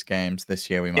service games. This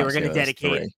year they were going to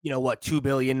dedicate $2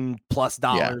 billion plus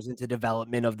into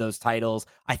development of those titles.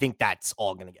 I think that's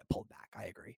all going to get pulled back. I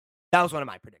agree. That was one of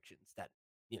my predictions that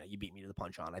you beat me to the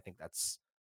punch on. I think that's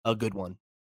a good one.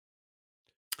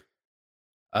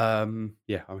 Yeah, I'm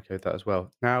okay with that as well.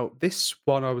 Now this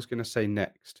one I was going to say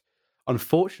next,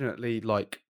 unfortunately,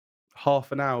 like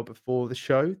half an hour before the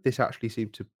show, this actually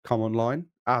seemed to come online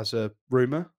as a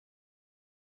rumor.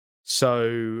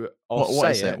 So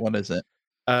what is it? What is it?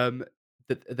 That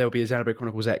there'll be a Xenoblade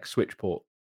Chronicles X Switch port,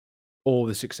 or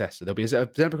the successor. There'll be a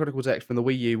Xenoblade Chronicles X from the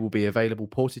Wii U will be available,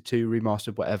 ported to,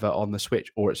 remastered, whatever, on the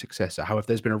Switch or its successor. However,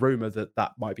 there's been a rumor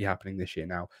that might be happening this year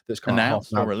now. That's come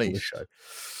announced or released. Show.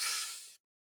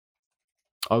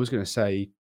 I was going to say.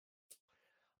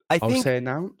 I would say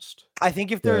announced. I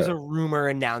think if there's a rumor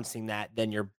announcing that,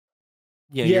 then you're.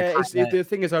 The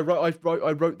thing is, I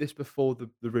wrote this before the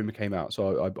rumor came out,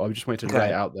 so I just wanted to lay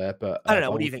it out there. But I don't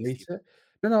know. What do you think?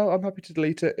 No, I'm happy to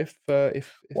delete it if.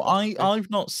 Well, I've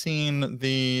not seen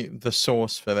the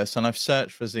source for this, and I've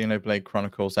searched for Xenoblade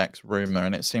Chronicles X rumor,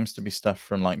 and it seems to be stuff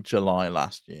from like July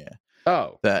last year.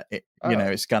 Oh, that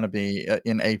it's going to be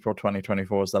in April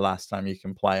 2024 is the last time you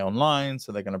can play online,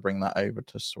 so they're going to bring that over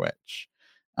to Switch.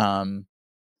 I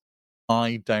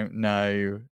don't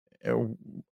know.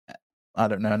 I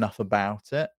don't know enough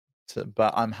about it,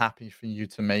 but I'm happy for you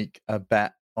to make a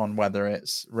bet on whether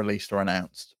it's released or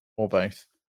announced or both.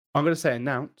 I'm going to say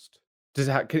announced. Does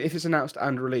it if it's announced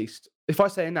and released? If I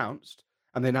say announced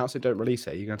and they announce it, don't release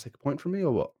it, are you going to take a point from me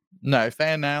or what? No, if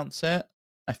they announce it,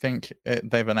 I think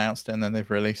they've announced it and then they've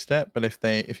released it. But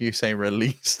if you say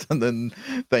released and then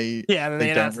they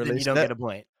don't release it, you don't get a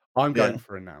point. I'm going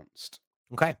for announced.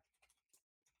 Okay.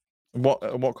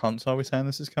 What console are we saying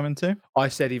this is coming to? I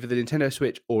said either the Nintendo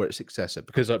Switch or its successor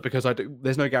because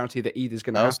there's no guarantee that either's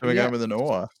going to happen. So we're going with an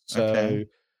or. So, okay.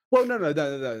 Well, no,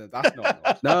 that's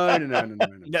not. No.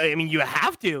 No, I mean you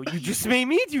have to. You just made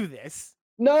me do this.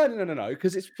 No,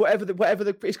 because it's whatever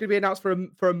it's going to be announced for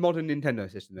a modern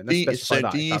Nintendo system. Then let's specify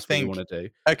that. That's what you want to do.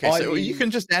 Okay, so you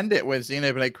can just end it with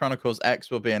Xenoblade Chronicles X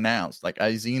will be announced, like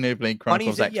a Xenoblade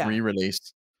Chronicles X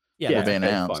re-release will be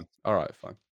announced. Fine. All right,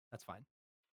 fine. That's fine.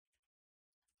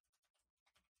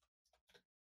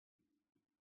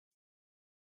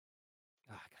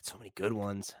 Oh, I got so many good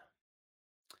ones.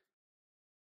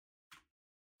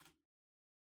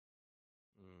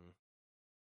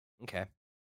 Okay.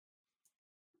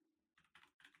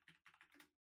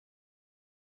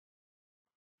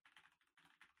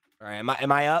 All right.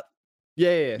 Am I up?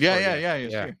 Yeah.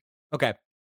 Yeah. Okay.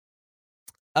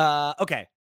 Okay.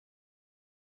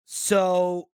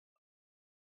 So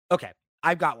Okay,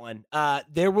 I've got one.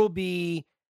 There will be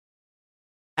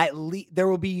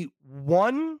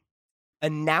one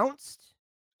announced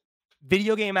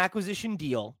video game acquisition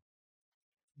deal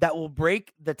that will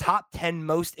break the top 10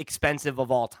 most expensive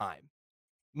of all time,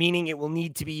 meaning it will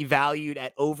need to be valued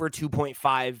at over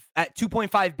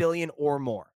 2.5 billion or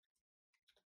more.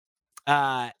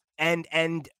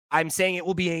 And I'm saying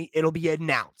it'll be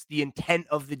announced. The intent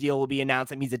of the deal will be announced.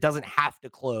 That means it doesn't have to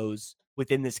close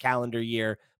within this calendar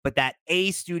year, but that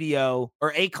a studio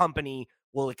or a company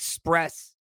will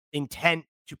express intent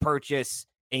to purchase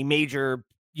a major,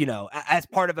 as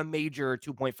part of a major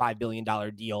 $2.5 billion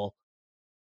deal,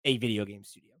 a video game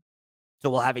studio. So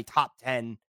we'll have a top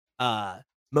 10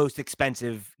 most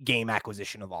expensive game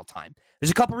acquisition of all time.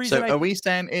 There's a couple reasons. So are we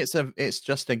saying it's a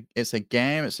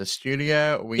game, it's a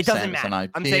studio? It doesn't matter.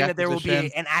 I'm saying that there will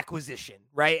be an acquisition,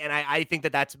 right? And I think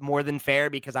that that's more than fair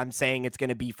because I'm saying it's going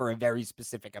to be for a very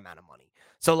specific amount of money.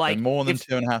 So like more than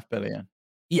 2.5 billion.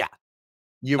 Yeah.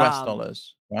 US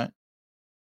dollars, right?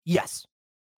 Yes.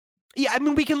 Yeah, I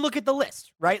mean we can look at the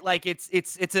list, right? Like it's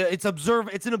an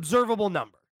observable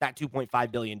number. That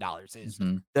 $2.5 billion is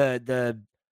the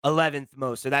 11th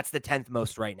most. So that's the 10th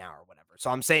most right now or whatever.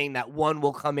 So I'm saying that one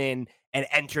will come in and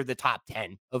enter the top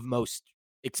 10 of most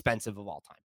expensive of all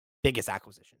time. Biggest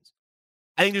acquisitions.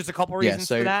 I think there's a couple reasons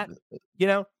for that,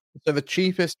 So the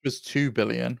cheapest was 2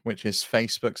 billion, which is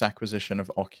Facebook's acquisition of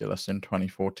Oculus in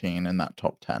 2014 in that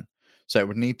top 10. So it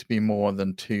would need to be more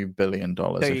than $2 billion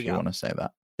if you want to say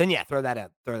that. Then yeah, throw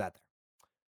that there.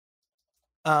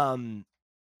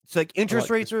 So like interest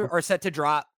rates are set to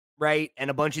drop, right? And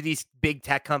a bunch of these big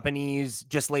tech companies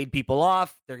just laid people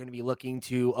off. They're going to be looking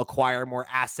to acquire more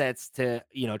assets to,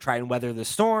 try and weather the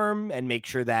storm and make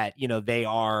sure that, they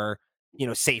are,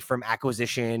 safe from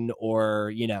acquisition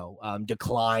or,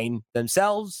 decline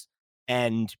themselves.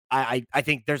 And I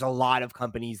think there's a lot of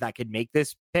companies that could make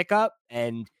this pickup,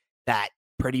 and that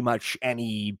pretty much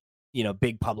any,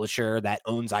 big publisher that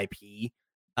owns IP,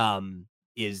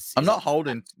 is I'm not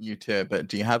holding you to it, but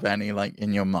do you have any like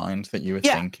in your mind that you were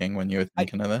thinking when you were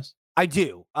thinking of this? I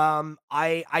do.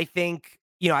 I think,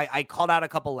 I called out a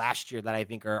couple last year that I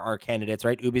think are candidates,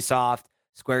 right? Ubisoft,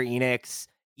 Square Enix,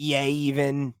 EA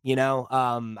even,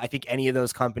 I think any of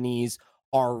those companies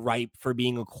are ripe for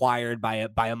being acquired by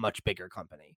a much bigger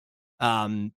company.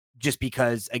 Just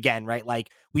because again, right? Like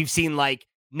we've seen like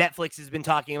Netflix has been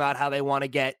talking about how they want to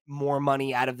get more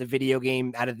money out of their video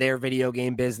game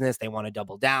business. They want to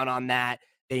double down on that.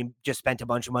 They just spent a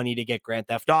bunch of money to get Grand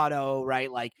Theft Auto, right?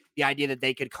 Like the idea that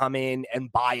they could come in and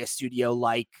buy a studio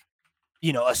like,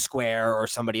 a Square or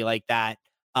somebody like that,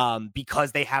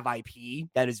 because they have IP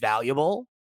that is valuable,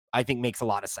 I think makes a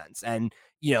lot of sense. And,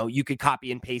 you could copy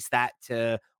and paste that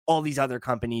to all these other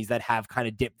companies that have kind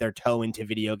of dipped their toe into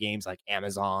video games like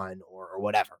Amazon or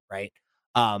whatever, right?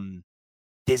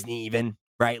 Disney even,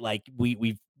 right? Like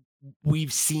we've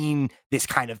seen this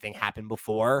kind of thing happen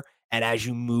before. And as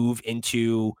you move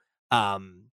into,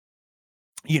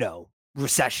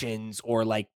 recessions or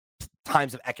like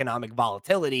times of economic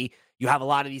volatility, you have a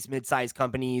lot of these mid-sized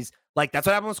companies. Like that's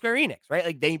what happened with Square Enix, right?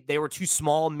 Like they were two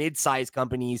small mid-sized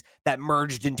companies that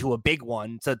merged into a big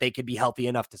one so that they could be healthy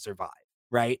enough to survive,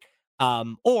 right?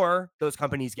 Or those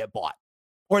companies get bought,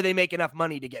 or they make enough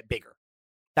money to get bigger.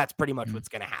 That's pretty much what's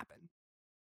going to happen.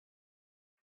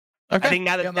 Okay. I think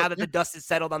now that the dust is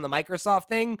settled on the Microsoft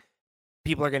thing,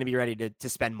 people are going to be ready to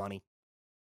spend money.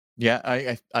 Yeah,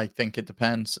 I think it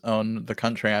depends on the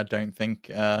country. I don't think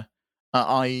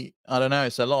I don't know.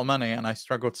 It's a lot of money, and I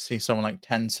struggle to see someone like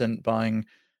Tencent buying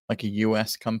like a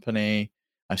US company.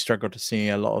 I struggle to see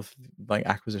a lot of like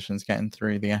acquisitions getting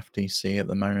through the FTC at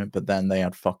the moment, but then they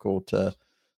had fuck all to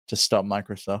stop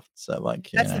Microsoft. So like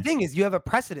that's the thing is you have a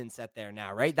precedent set there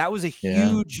now, right? That was a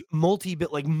huge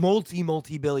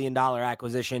multi-billion dollar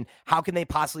acquisition. How can they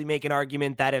possibly make an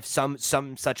argument that if some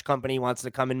such company wants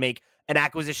to come and make an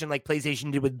acquisition like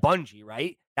PlayStation did with Bungie,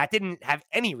 right? That didn't have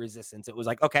any resistance. It was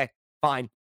like, okay, fine.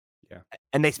 Yeah.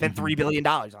 And they spent $3 billion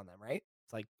on them, right?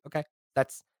 It's like, okay,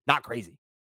 that's not crazy.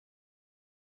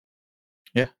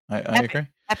 Yeah, I agree.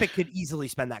 Epic could easily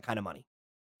spend that kind of money.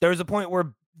 There was a point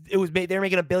where they're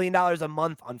making $1 billion a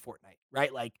month on Fortnite,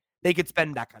 right? Like they could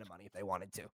spend that kind of money if they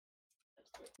wanted to.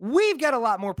 We've got a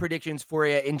lot more predictions for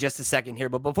you in just a second here,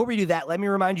 but before we do that, let me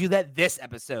remind you that this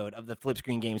episode of the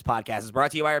FlipScreen Games podcast is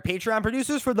brought to you by our Patreon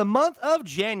producers for the month of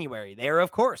January. They are,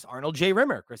 of course, Arnold J.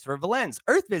 Rimmer, Christopher Valenz,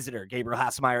 Earth Visitor, Gabriel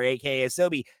Hasselmeyer, aka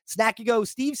Asobi, Snacky Go,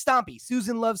 Steve Stompy,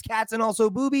 Susan Loves Cats and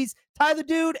also Boobies, Ty the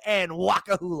Dude, and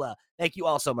Waka Hula. Thank you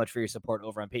all so much for your support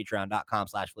over on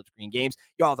patreon.com/FlipScreenGames.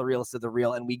 You're all the realest of the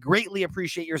real, and we greatly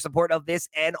appreciate your support of this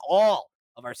and all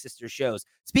of our sister shows.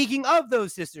 Speaking of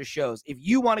those sister shows, if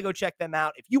you want to go check them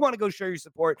out, if you want to go show your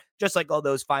support, just like all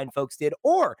those fine folks did,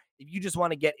 or if you just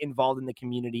want to get involved in the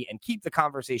community and keep the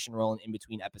conversation rolling in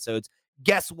between episodes,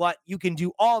 guess what? You can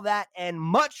do all that and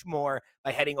much more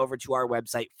by heading over to our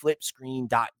website,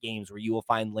 FlipScreen.games, where you will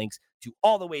find links to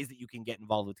all the ways that you can get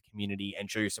involved with the community and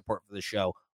show your support for the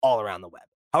show all around the web.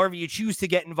 However you choose to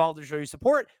get involved or show your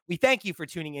support, we thank you for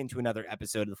tuning in to another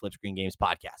episode of the FlipScreen Games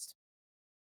podcast.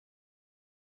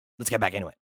 Let's get back into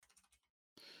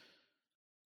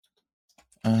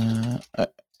it.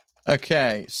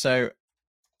 Okay, so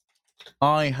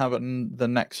I have the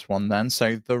next one then.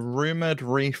 So the rumored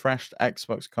refreshed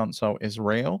Xbox console is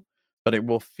real, but it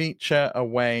will feature a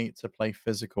way to play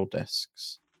physical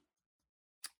discs.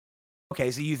 Okay,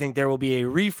 so you think there will be a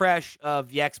refresh of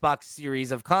the Xbox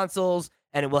series of consoles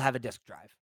and it will have a disc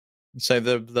drive? So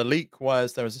the leak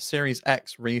was there was a Series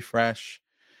X refresh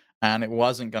and it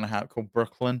wasn't going to have called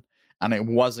Brooklyn, and it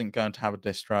wasn't going to have a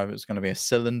disc drive. It was going to be a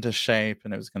cylinder shape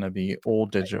and it was going to be all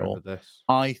digital.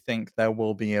 I think there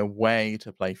will be a way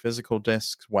to play physical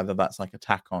discs, whether that's like a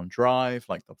tack-on drive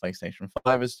like the PlayStation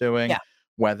 5 is doing,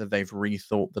 whether they've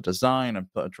rethought the design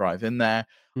and put a drive in there.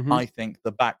 I think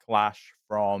the backlash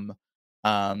from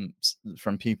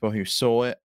people who saw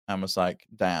it and was like,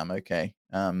 damn, okay,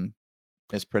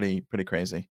 it's pretty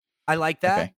crazy. I like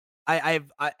that. Okay.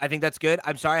 I think that's good.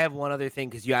 I'm sorry, I have one other thing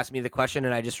because you asked me the question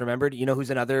and I just remembered. You know who's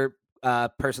another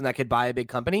person that could buy a big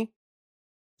company?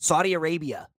 Saudi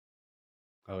Arabia.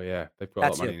 Oh yeah, they've got a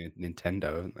lot of money in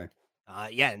Nintendo, haven't they?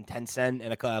 Yeah, and Tencent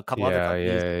and a couple other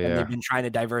companies, and they've been trying to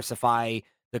diversify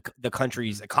the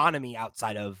country's economy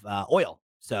outside of oil.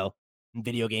 So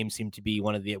video games seem to be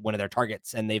one of their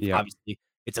targets, and they've obviously.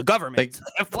 It's a government.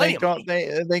 They got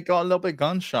a little bit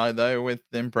gun shy though with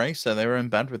Embracer. They were in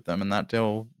bed with them, and that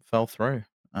deal fell through.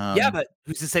 Yeah, but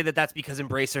who's to say that that's because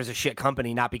Embracer is a shit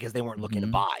company, not because they weren't looking to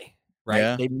buy,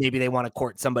 right? Yeah. Maybe they want to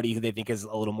court somebody who they think is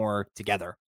a little more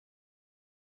together.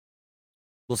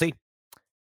 We'll see.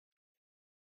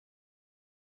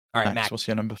 All right, Max, what's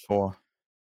your number 4?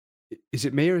 Is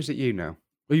it me or is it you now?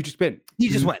 Well, you just been. He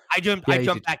just went. I jumped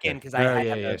back in because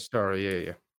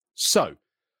Sorry. So.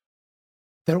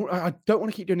 I don't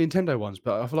want to keep doing Nintendo ones,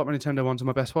 but I feel like my Nintendo ones are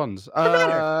my best ones.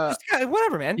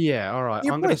 Whatever, man. Yeah, all right.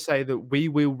 I'm going to say that we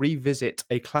will revisit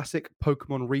a classic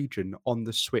Pokemon region on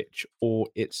the Switch or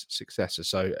its successor.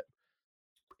 So,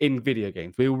 in video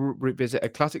games, we will revisit a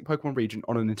classic Pokemon region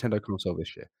on a Nintendo console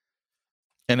this year.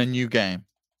 In a new game.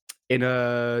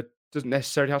 Doesn't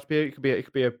necessarily have to be. It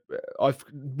could be a. I've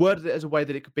worded it as a way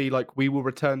that it could be like we will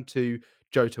return to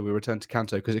Johto, we return to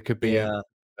Kanto, because it could be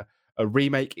a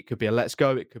remake, it could be a Let's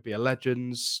Go, it could be a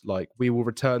Legends. Like we will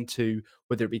return to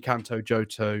whether it be Kanto,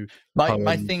 Johto.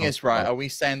 My thing is, right, are we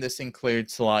saying this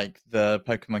includes like the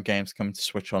Pokemon games coming to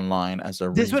Switch Online as a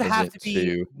this would have to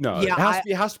be no, yeah,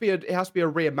 it has to be a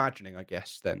reimagining, I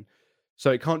guess, then.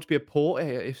 So it can't be a port,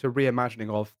 it's a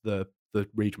reimagining of the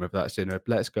region, whether that's in a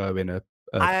Let's Go, in a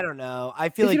I don't know. I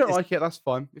feel if you don't like it, that's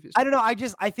fine. I don't know.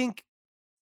 I think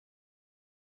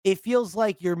it feels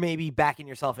like you're maybe backing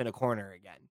yourself in a corner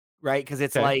again. Right, because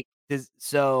it's like this.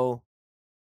 So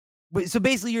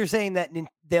basically, you're saying that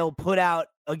they'll put out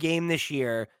a game this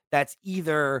year that's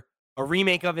either a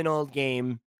remake of an old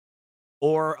game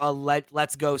or a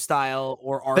Let's Go style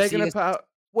or Arceus. They're going to put out.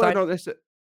 Well, no,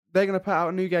 they're going to put out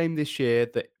a new game this year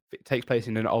that takes place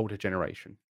in an older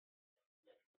generation,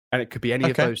 and it could be any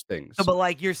of those things. So, but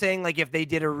like you're saying, like if they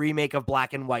did a remake of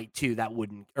Black and White 2, that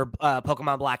wouldn't, or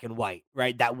Pokemon Black and White,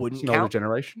 right? That wouldn't count. Older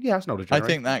generation. Yeah, it's an older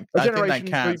generation. I think that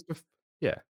counts.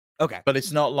 Yeah. Okay. But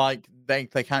it's not like they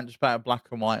can't just put out Black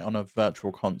and White on a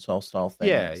virtual console style thing.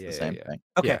 It's the same thing.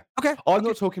 Okay. I'm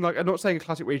not talking like, I'm not saying a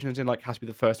classic region is in like has to be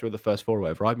the first 3 or the first 4 or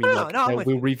whatever. I mean,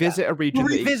 we'll revisit a region.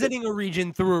 We're revisiting a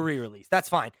region through a re-release. That's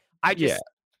fine. I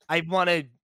want to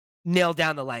nail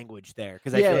down the language there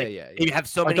because I feel like you have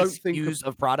so many SKUs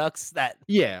of products that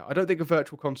I don't think a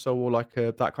virtual console or like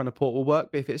that kind of port will work.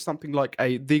 But if it's something like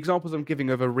the examples I'm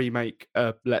giving of a remake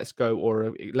Let's Go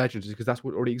or a Legends is because that's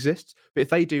what already exists. But if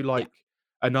they do like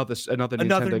another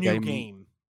Nintendo game,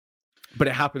 but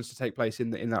it happens to take place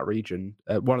in that region,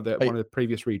 one of the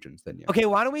previous regions, then okay,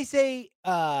 why don't we say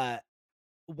why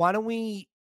don't we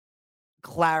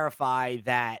clarify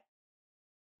that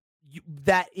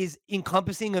that is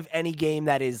encompassing of any game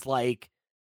that is like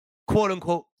quote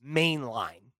unquote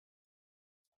mainline.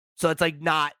 So it's like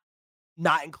not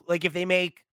like if they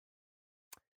make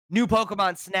new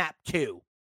Pokemon Snap 2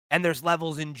 and there's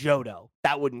levels in Johto,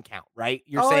 that wouldn't count, right?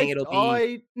 You're saying it'll be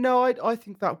I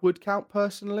think that would count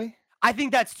personally. I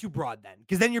think that's too broad then,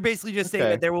 because then you're basically just saying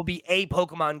that there will be a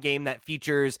Pokemon game that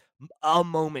features a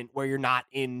moment where you're not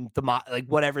in the like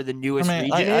whatever the newest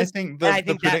region I is. think And I the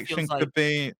think that prediction feels like could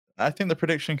be. I think the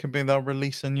prediction could be they'll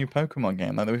release a new Pokemon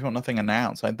game. Like we've got nothing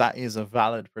announced. Like that is a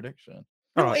valid prediction.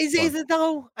 no, Alright, is fine. it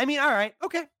though? I mean, all right,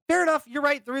 okay, fair enough. You're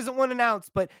right. There isn't one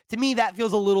announced, but to me, that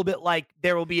feels a little bit like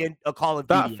there will be a Call of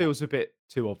That Duty. feels a bit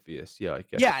too obvious. Yeah, I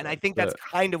guess. Yeah, and I think that's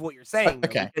kind of what you're saying, though,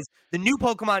 Okay. because the new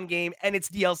Pokemon game and its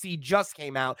DLC just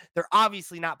came out. They're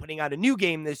obviously not putting out a new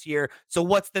game this year. So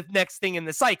what's the next thing in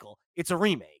the cycle? It's a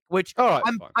remake, which Alright,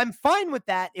 fine. I'm fine with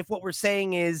that if what we're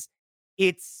saying is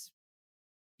it's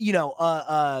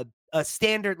a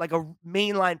standard like a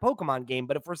mainline Pokemon game.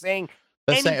 But if we're saying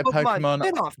Let's any say a Pokemon Pokemon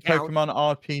spinoff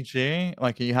counts, RPG.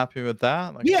 Like, are you happy with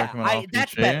that? Like a yeah, Pokemon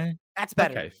that's better. RPG? That's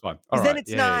better. Okay, fine. Because then Alright.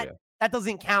 it's Yeah, not yeah. that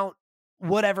doesn't count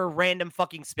whatever random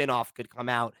fucking spinoff could come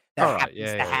out that Alright, happens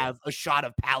yeah, to yeah, yeah. have a shot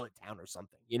of Pallet Town or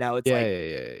something. It's Yeah, like yeah.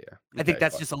 I think Okay,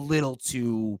 that's fine. just a little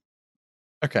too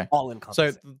Okay. all So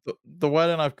encompassing. the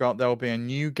wording I've got, there will be a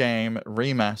new game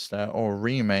remaster or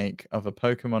remake of a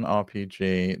Pokemon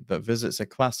RPG that visits a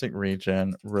classic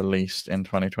region released in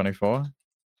 2024.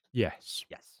 Yes.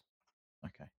 Yes.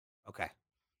 Okay. Okay.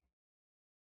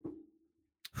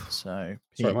 So Sorry,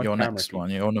 Pete, my your camera next keeps-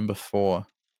 one, you're number 4.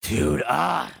 Dude,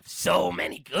 so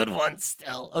many good ones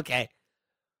still. Okay.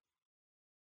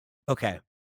 Okay.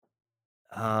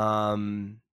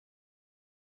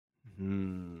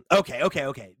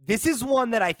 Okay. This is one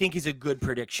that I think is a good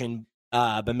prediction,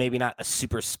 but maybe not a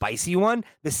super spicy one.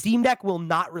 The Steam Deck will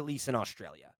not release in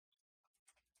Australia.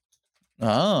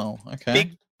 Oh,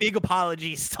 okay. Big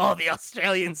apologies to all the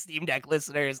Australian Steam Deck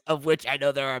listeners, of which I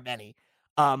know there are many.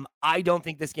 I don't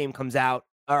think this game comes out,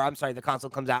 or I'm sorry, the console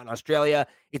comes out in Australia.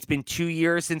 It's been 2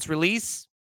 years since release.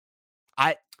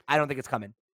 I don't think it's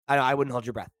coming. I wouldn't hold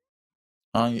your breath.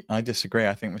 I disagree.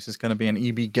 I think this is going to be an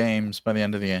EB Games by the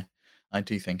end of the year. I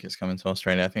do think it's coming to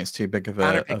Australia. I think it's too big of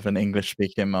an English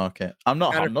speaking market. I'm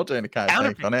not doing a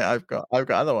counter take on it. I've got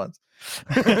other ones.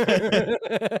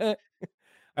 All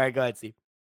right, go ahead, Steve.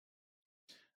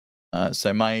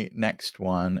 So my next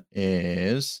one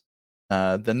is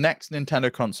the next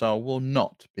Nintendo console will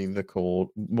not be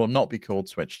called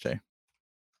Switch 2.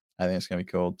 I think it's going to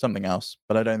be called something else,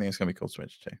 but I don't think it's going to be called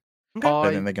Switch 2. Okay. I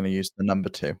don't think they're going to use the number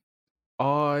 2.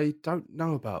 I don't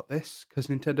know about this because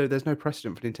there's no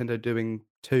precedent for Nintendo doing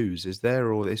 2s, is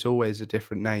there? Or it's always a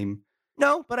different name.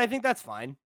 No, but I think that's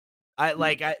fine.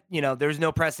 There's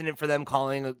no precedent for them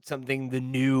calling something the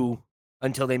new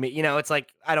until they make, it's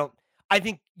like, I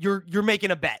think you're making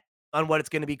a bet on what it's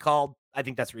going to be called. I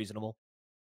think that's reasonable.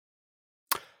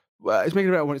 Well, it's making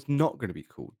a bet on what it's not going to be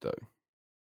called, though.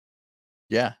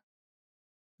 Yeah.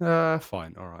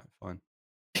 Fine. All right, fine.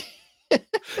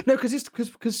 No,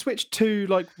 because Switch 2,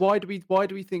 like, why do we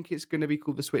think it's going to be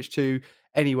called the Switch 2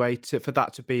 anyway? For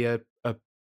that to be a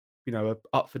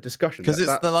up for discussion. Because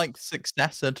it's the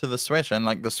successor to the Switch, and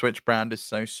like the Switch brand is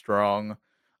so strong.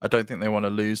 I don't think they want to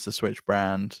lose the Switch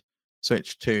brand.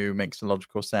 Switch 2 makes a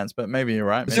logical sense, but maybe you're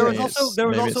right. Maybe there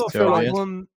was also a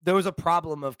problem. There was a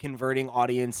problem of converting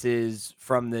audiences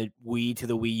from the Wii to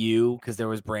the Wii U because there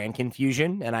was brand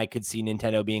confusion, and I could see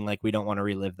Nintendo being like, "We don't want to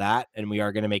relive that, and we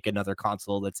are going to make another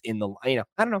console that's in the." I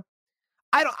don't know.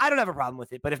 I don't have a problem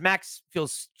with it, but if Max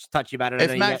feels touchy about it,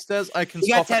 if Max does, I can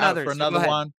swap it out for another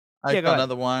one. I've got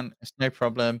another one. It's no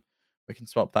problem. We can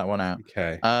swap that one out.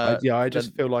 Okay. I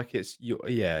just feel like it's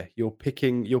you're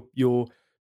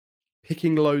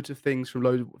picking loads of things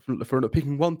from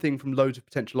picking one thing from loads of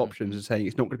potential options and saying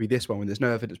it's not going to be this one when there's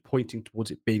no evidence pointing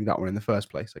towards it being that one in the first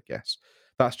place. I guess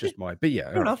that's just but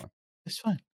fair enough. It's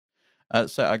fine.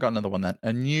 So I got another one then.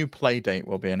 A new play date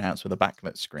will be announced with a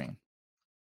backlit screen.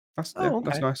 That's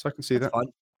nice. I can see that. Fun.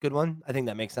 Good one. I think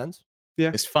that makes sense.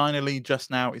 Yeah. It's finally just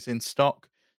now. It's in stock.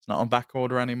 It's not on back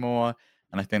order anymore.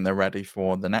 And I think they're ready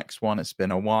for the next one. It's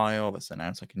been a while. Let's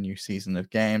announce like a new season of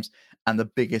games. And the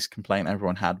biggest complaint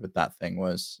everyone had with that thing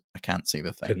was, I can't see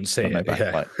the thing. Couldn't see it.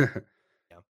 Yeah.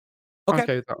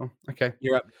 Okay, with that one. Okay.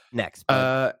 You're up next.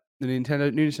 The new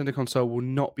Nintendo console will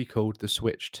not be called the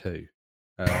Switch 2.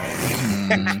 You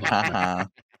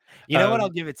know what? I'll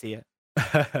give it to you.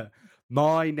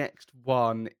 My next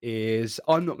one is,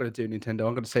 I'm not going to do Nintendo.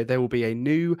 I'm going to say there will be a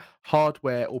new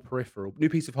new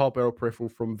piece of hardware or peripheral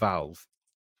from Valve.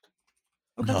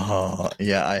 Okay. Oh,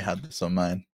 yeah, I had this on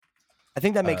mine. I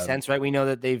think that makes sense, right? We know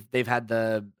that they've had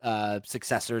the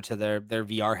successor to their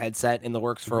VR headset in the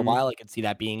works for a while. I could see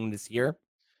that being this year.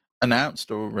 Announced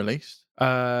or released?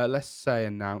 Let's say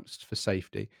announced for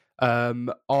safety.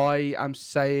 I am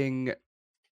saying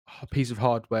a piece of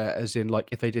hardware, as in like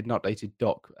if they did an updated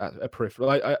dock, a peripheral.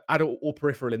 I add all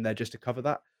peripheral in there just to cover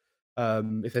that.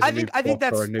 If there's a new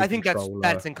dock or a new controller.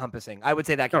 That's encompassing. I would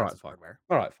say that counts as hardware.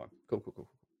 All right, fine. Cool.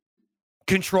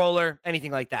 Controller,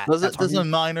 anything like that. Does a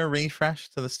minor refresh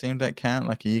to the Steam Deck count?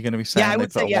 Like, are you going to be saying I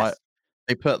would say yes.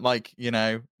 They put like,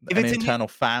 an internal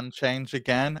fan change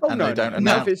again, and they don't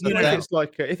announce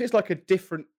if it's like a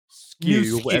different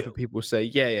SKU or whatever people say,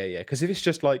 yeah. Because if it's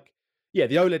just like, the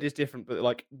OLED is different, but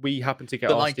like we happen to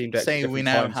get our Steam Deck. Say we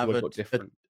now have a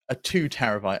 2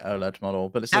 terabyte OLED model,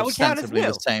 but it's ostensibly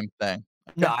the same thing.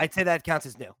 Okay. No, I'd say that counts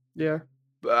as new. Yeah,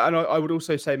 and I would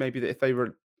also say maybe that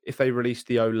if they release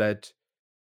the OLED.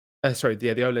 The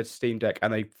OLED Steam Deck,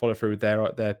 and they follow through with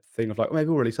their thing of like, maybe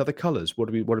we'll release other colors. Where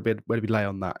do we lay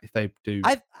on that if they do?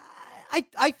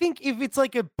 I think if it's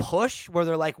like a push where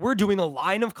they're like, we're doing a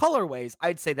line of colorways,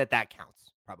 I'd say that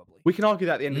counts probably. We can argue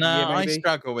that at the end of the year. Maybe. I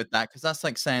struggle with that because that's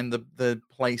like saying the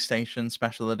PlayStation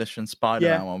Special Edition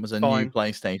Spider-Man one was a new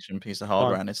PlayStation piece of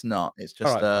hardware, and it's not. It's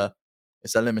just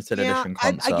it's a limited edition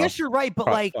console. I guess you're right, but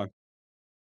fine.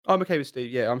 I'm okay with Steve.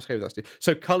 Yeah, I'm okay with that, Steve.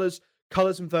 So colors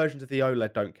and versions of the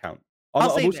OLED don't count. I'm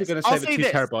also going to say that 2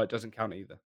 terabyte doesn't count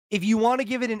either. If you want to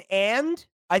give it an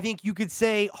I think you could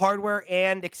say hardware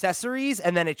and accessories,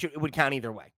 and then it would count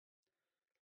either way.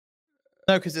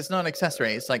 No, because it's not an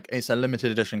accessory. It's like it's a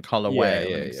limited edition colorway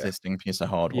of an existing piece of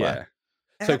hardware.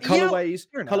 Yeah. So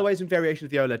colorways and variations of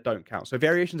the OLED don't count. So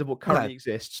variations of what currently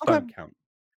exists don't count.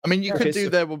 I mean, you could do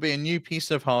there will be a new piece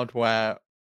of hardware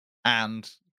and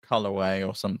colorway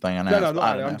or something. And no,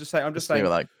 I'm just saying.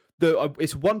 Like,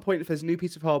 it's one point if there's a new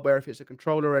piece of hardware, if it's a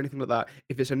controller or anything like that.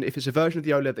 If it's a version of the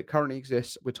OLED that currently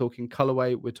exists, we're talking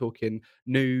colorway, we're talking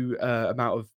new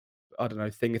amount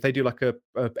of thing. If they do like a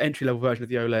entry level version of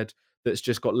the OLED that's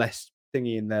just got less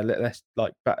thingy in there, less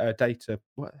like data.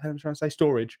 What the hell am I trying to say?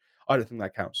 Storage. I don't think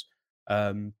that counts.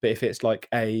 But if it's like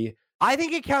I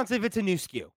think it counts if it's a new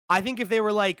SKU. I think if they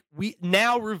were like, we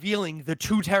now revealing the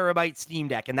 2 terabyte Steam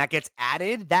Deck and that gets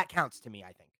added, that counts to me,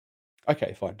 I think.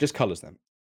 Okay, fine. Just colors then.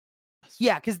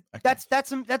 Yeah, because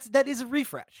that is a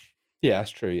refresh. Yeah,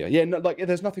 that's true. Yeah. No, like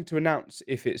there's nothing to announce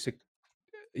if it's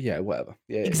whatever.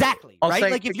 Yeah, exactly. Right.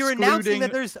 Like if you're announcing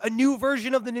that there's a new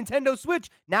version of the Nintendo Switch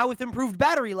now with improved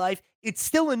battery life, it's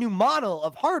still a new model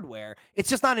of hardware. It's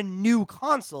just not a new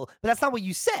console. But that's not what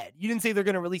you said. You didn't say they're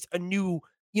going to release a new,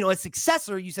 a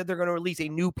successor. You said they're going to release a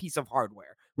new piece of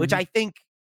hardware, which I think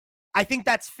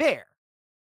that's fair.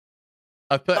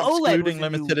 I put excluding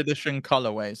limited edition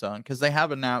colorways on because they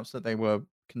have announced that they were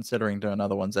considering doing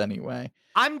other ones anyway.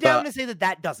 I'm down to say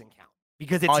that doesn't count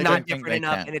because it's not different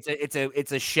enough and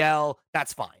it's a shell.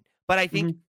 That's fine. But I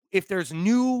think if there's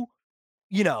new,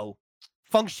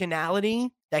 functionality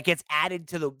that gets added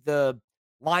to the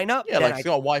lineup, like it's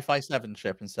got a Wi-Fi 7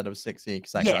 chip instead of 6E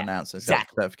because that got announced. It's got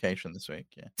certification this week.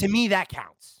 Yeah. To me, that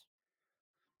counts.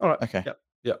 All right. Okay.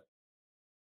 Yep.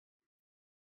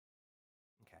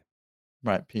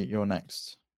 Right, Pete, you're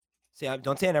next. See,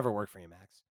 don't say I never worked for you,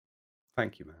 Max.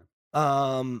 Thank you, man.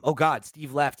 Oh God,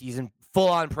 Steve left. He's in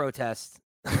full-on protest.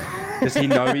 Does he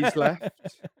know he's left?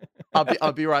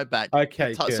 I'll be right back.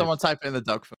 Okay, someone type in the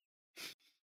dog phone.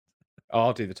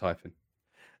 I'll do the typing.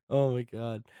 Oh my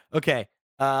God. Okay.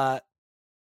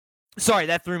 Sorry,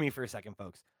 that threw me for a second,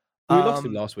 folks. We lost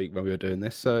him last week when we were doing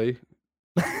this, so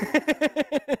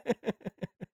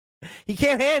he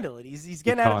can't handle it. He's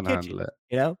getting out of the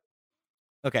kitchen.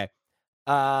 Okay.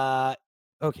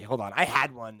 Okay, hold on. I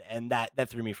had one and that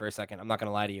threw me for a second. I'm not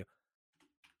gonna lie to you.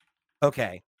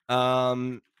 Okay.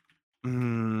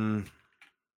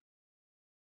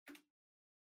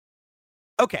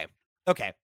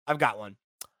 Okay. I've got one.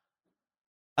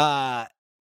 I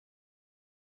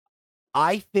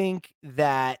think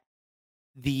that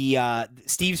the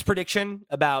Steve's prediction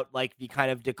about like the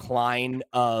kind of decline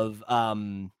of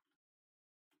games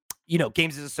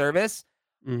as a service.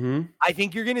 I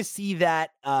think you're gonna see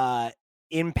that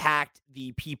impact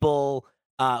the people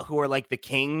who are like the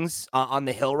kings on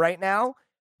the hill right now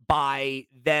by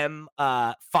them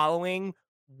following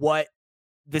what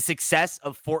the success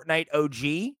of Fortnite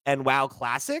OG and WoW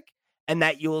Classic, and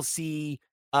that you'll see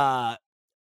at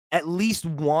least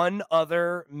one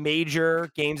other major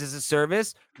games as a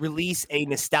service release a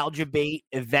nostalgia bait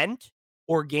event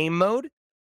or game mode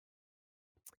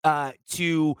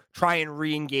to try and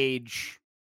re-engage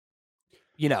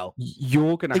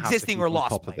you're gonna existing have to or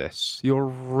lost on top of this. You're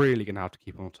really gonna have to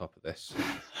keep on top of this.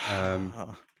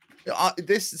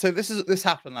 This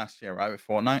happened last year, right? With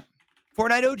Fortnite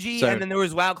OG, and then there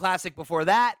was WoW Classic before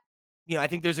that. I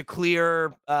think there's a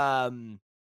clear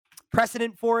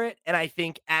precedent for it, and I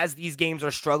think as these games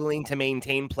are struggling to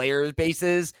maintain player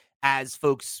bases, as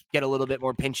folks get a little bit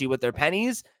more pinchy with their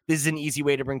pennies, this is an easy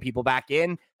way to bring people back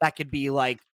in. That could be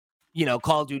like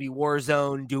Call of Duty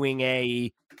Warzone doing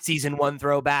a season 1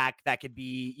 throwback that could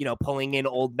be, pulling in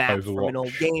old maps from an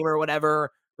old game or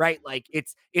whatever, right? Like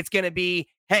it's going to be,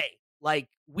 hey, like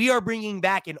we are bringing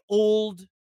back an old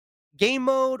game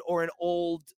mode or an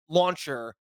old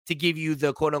launcher to give you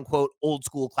the quote unquote old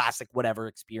school classic whatever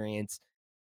experience,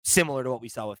 similar to what we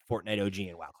saw with Fortnite OG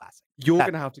and WoW Classic. You're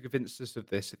going to have to convince us of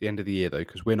this at the end of the year, though,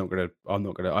 because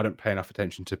I don't pay enough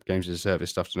attention to games as a service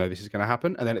stuff to know this is going to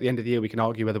happen. And then at the end of the year, we can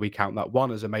argue whether we count that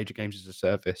one as a major games as a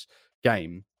service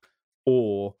game,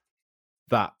 or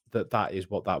that is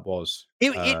what that was.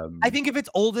 I think if it's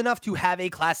old enough to have a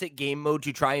classic game mode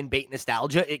to try and bait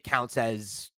nostalgia, it counts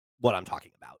as what I'm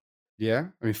talking about. Yeah,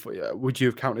 I mean, would you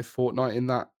have counted Fortnite in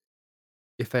that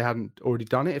if they hadn't already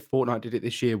done it? If Fortnite did it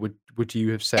this year, would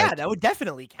you have said? Yeah, that would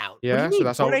definitely count. Yeah, so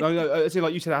that's old. No, it's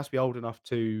like you said, it has to be old enough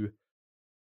to.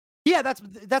 Yeah,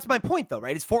 that's my point, though,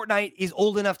 right? Is Fortnite is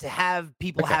old enough to have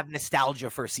people have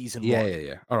nostalgia for season 1.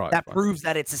 Yeah. All right, that proves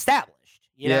that it's established.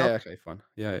 You know? Okay, fine.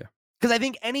 Yeah. Because I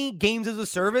think any games as a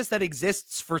service that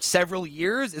exists for several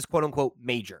years is quote unquote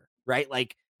major, right?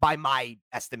 Like by my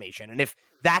estimation. And if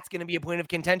that's going to be a point of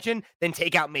contention, then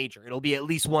take out major. It'll be at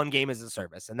least one game as a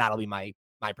service, and that'll be my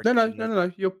prediction.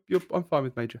 No. I'm fine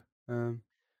with major.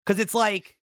 Because it's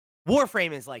like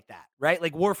Warframe is like that, right?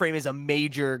 Like Warframe is a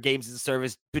major games as a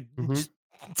service, but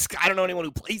I don't know anyone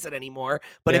who plays it anymore,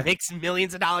 but it makes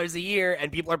millions of dollars a year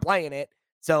and people are playing it.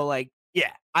 So like,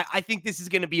 yeah, I think this is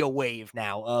going to be a wave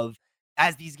now of,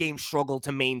 as these games struggle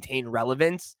to maintain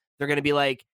relevance, they're going to be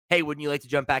like, hey, wouldn't you like to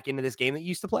jump back into this game that you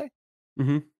used to play?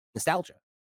 Nostalgia.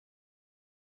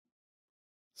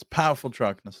 It's a powerful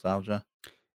drug, nostalgia.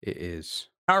 It is.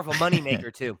 Powerful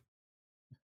moneymaker, too.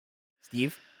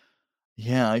 Steve?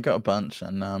 Yeah, I got a bunch,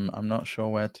 and I'm not sure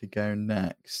where to go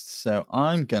next. So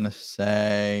I'm going to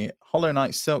say Hollow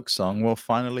Knight Silksong will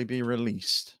finally be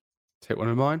released. Take one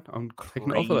of mine. I'm taking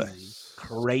it off the list.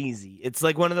 Crazy. It's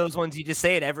like one of those ones you just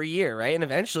say it every year, right? And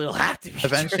eventually it'll have to be.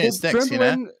 Eventually it sticks, do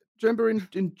you remember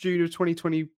in June of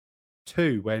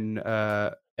 2022 when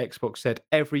Xbox said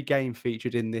every game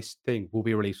featured in this thing will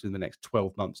be released in the next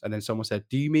 12 months? And then someone said,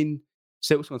 do you mean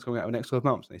Silksong's coming out in the next 12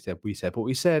 months? And they said, we said what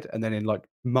we said. And then in like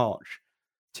March,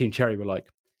 Team Cherry were like,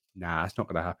 nah, it's not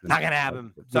going to happen. Not going to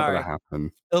happen. Sorry. Not going to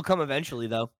happen. It'll come eventually,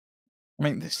 though. I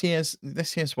mean, this year's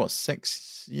what,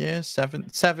 6 years,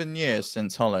 7 years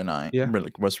since Hollow Knight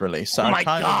was released. So my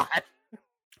God.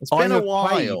 It's been a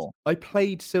while. I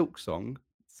played Silksong.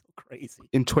 So crazy.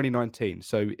 In 2019.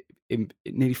 So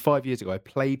nearly 5 years ago, I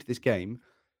played this game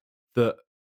that,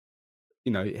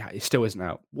 it still isn't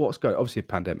out. What's going on? Obviously a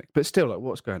pandemic, but still, like,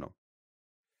 what's going on?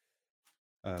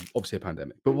 Obviously a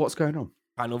pandemic, but what's going on?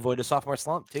 Trying to avoid a sophomore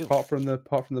slump, too. Apart from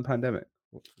the pandemic.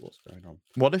 What's going on?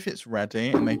 What if it's ready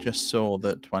and they just saw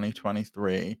that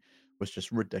 2023 was just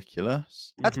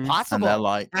ridiculous? That's possible. And they're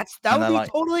like, that would be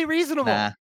totally reasonable.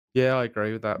 Nah. Yeah, I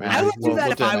agree with that. I would do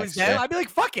that if I was them. I'd be like,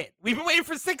 fuck it. We've been waiting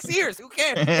for 6 years. Who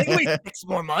cares? They can wait 6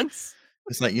 more months.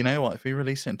 It's like, you know what? If we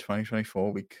release it in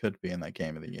 2024, we could be in that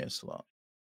Game of the Year slot.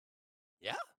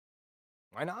 Yeah.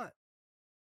 Why not?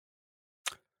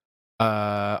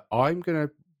 I'm going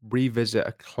to revisit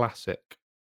a classic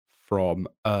from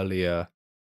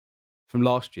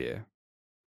last year,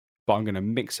 but I'm going to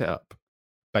mix it up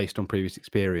based on previous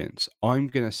experience. I'm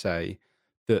going to say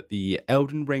that the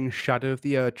Elden Ring Shadow of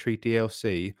the Erdtree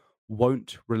DLC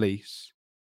won't release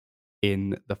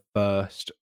in the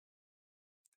first,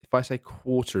 if I say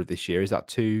quarter of this year, is that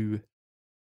too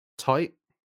tight?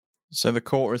 So the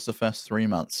quarter is the first 3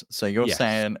 months. So you're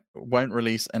saying won't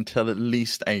release until at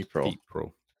least April.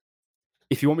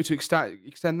 If you want me to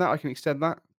extend that, I can extend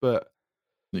that, but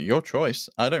your choice.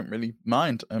 I don't really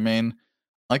mind. I mean,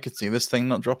 I could see this thing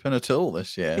not dropping at all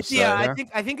this year. I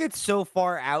think it's so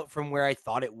far out from where I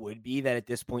thought it would be that at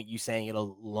this point you saying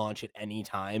it'll launch at any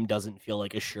time doesn't feel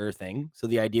like a sure thing. So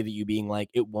the idea that you being like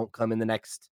it won't come in the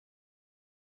next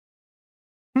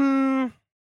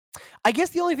I guess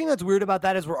the only thing that's weird about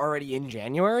that is we're already in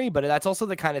January, but that's also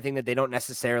the kind of thing that they don't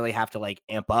necessarily have to like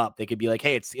amp up. They could be like,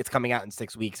 hey, it's coming out in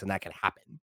 6 weeks, and that could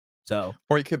happen. So,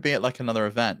 or it could be at like another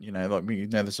event, like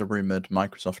there's a rumored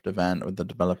Microsoft event with the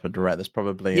developer direct. There's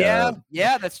probably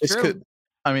that's true.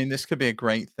 This could be a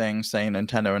great thing. Say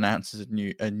Nintendo announces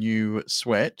a new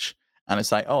Switch, and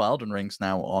it's like, oh, Elden Ring's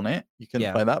now on it. You can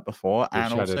play that before,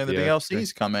 and also the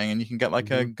DLC's coming, and you can get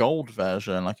like a gold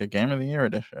version, like a Game of the Year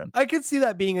edition. I could see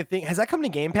that being a thing. Has that come to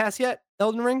Game Pass yet?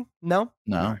 Elden Ring? No.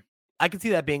 I could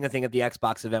see that being a thing at the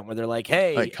Xbox event where they're like,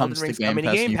 hey, Elden Ring's coming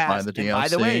to Game Pass. And by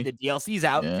the way, the DLC's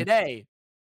out today.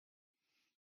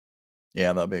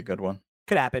 Yeah, that'll be a good one.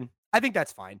 Could happen. I think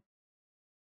that's fine.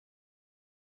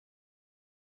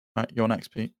 All right, you're next,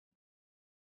 Pete.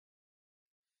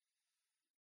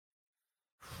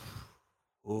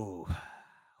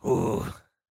 Ooh.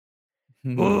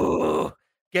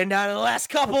 Getting down to the last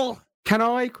couple. Can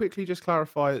I quickly just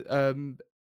clarify?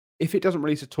 If it doesn't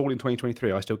release at all in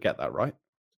 2023, I still get that, right?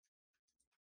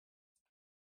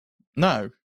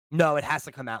 No, it has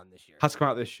to come out in this year. Has to come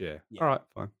out this year. Yeah. All right,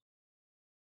 fine.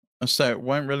 So it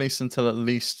won't release until at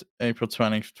least April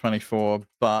 2024,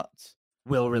 but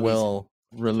will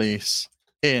release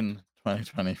in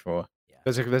 2024. Yeah.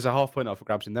 There's a half point up for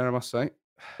grabs in there, I must say.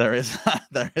 There is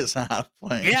a half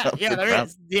point. Yeah, there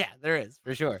is. Yeah, there is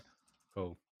for sure.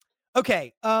 Cool.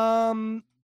 Okay.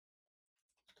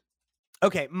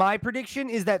 Okay, my prediction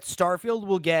is that Starfield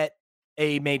will get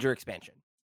a major expansion.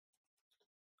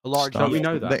 A large. We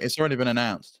know that. It's already been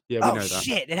announced. Yeah, we know that.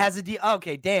 Shit! It has a deal.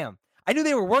 Okay, damn. I knew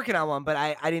they were working on one, but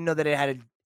I didn't know that it had a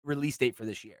release date for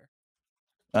this year.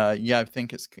 Yeah, I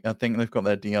think they've got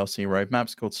their DLC roadmap.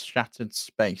 It's called Shattered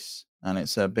Space, and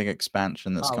it's a big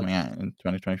expansion that's coming out in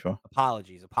 2024.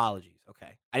 Apologies.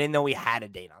 Okay, I didn't know we had a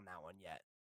date on that one yet.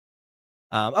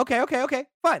 Okay,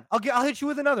 fine. I'll hit you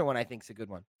with another one. I think is a good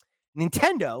one.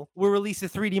 Nintendo will release a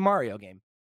 3D Mario game.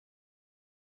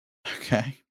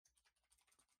 Okay.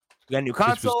 We got a new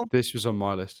console. This was on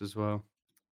my list as well.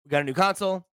 We got a new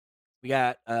console. We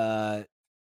got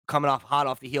coming hot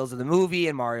off the heels of the movie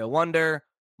and Mario Wonder.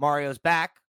 Mario's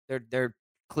back. They're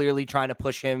clearly trying to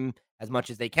push him as much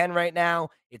as they can right now.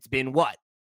 It's been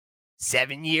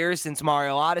 7 years since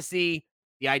Mario Odyssey.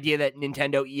 The idea that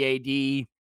Nintendo EAD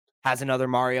has another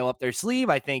Mario up their sleeve,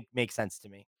 I think, makes sense to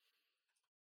me.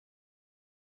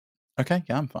 Okay,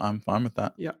 yeah, I'm fine with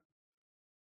that. Yeah.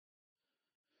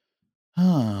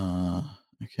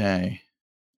 Okay.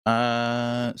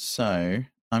 So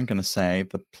I'm gonna say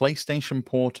the PlayStation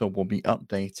Portal will be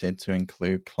updated to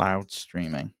include cloud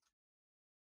streaming.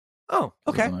 Oh,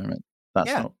 okay. At the moment,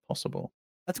 that's not possible.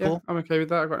 That's cool. I'm okay with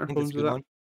that. I've got no problems with that.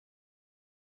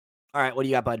 All right, what do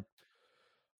you got, bud?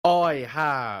 I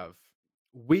have.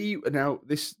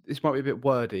 This might be a bit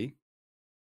wordy.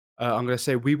 I'm going to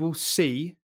say we will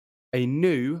see a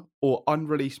new or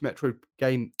unreleased Metroid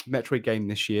game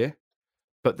this year,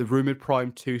 but the rumored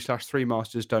Prime 2/3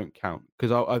 Masters don't count.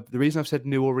 Because the reason I've said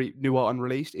new or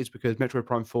unreleased is because Metroid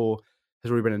Prime 4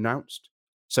 has already been announced.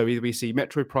 So either we see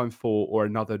Metroid Prime 4 or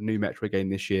another new Metroid game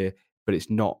this year, but it's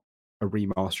not a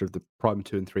remaster of the Prime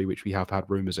 2 and 3, which we have had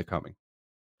rumors are coming.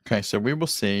 Okay, so we will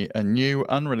see a new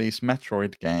unreleased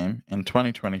Metroid game in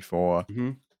 2024,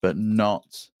 but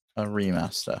not a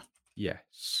remaster.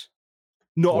 Yes.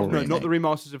 Not the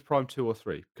remasters of Prime 2 or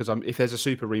 3, because if there's a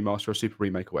super remaster or super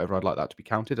remake or whatever, I'd like that to be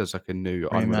counted as like a new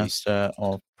remaster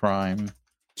of Prime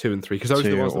 2 and 3, because those are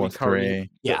the ones that we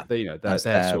currently, they're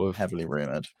sort of heavily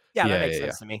rumored. Yeah, that makes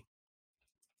sense to me.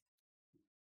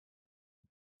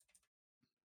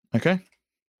 Okay.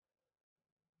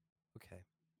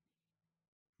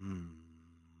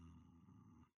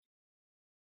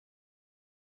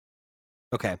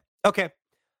 Okay.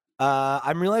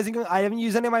 I'm realizing I haven't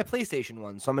used any of my PlayStation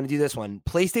ones, so I'm going to do this one.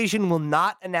 PlayStation will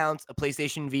not announce a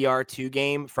PlayStation VR 2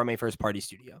 game from a first-party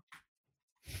studio.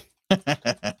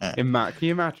 Can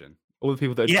you imagine? All the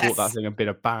people that bought that thing have been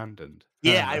abandoned.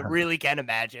 Yeah, I really can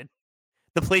imagine.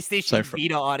 The PlayStation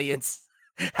Vita audience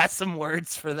has some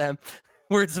words for them.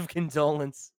 Words of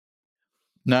condolence.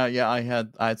 No, yeah, I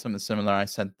had something similar. I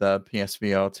said the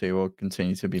PSVR 2 will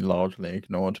continue to be largely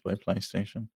ignored by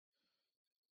PlayStation.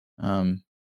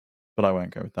 But I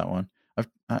won't go with that one.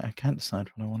 I can't decide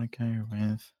what I want to go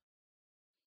with.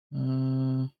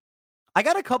 I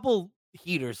got a couple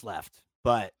heaters left,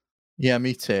 but yeah,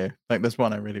 me too. Like, there's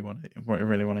one I really want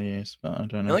to use, but I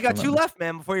don't know. You only got 2 left,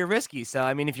 man, before you're risky. So,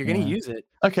 I mean, if you're going to use it.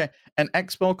 Okay, an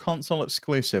Xbox console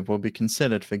exclusive will be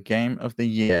considered for Game of the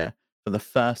Year for the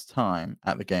first time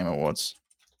at the Game Awards.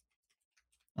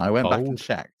 I went back and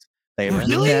checked.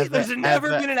 Really? There's never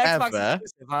been an Xbox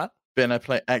exclusive, huh? Been a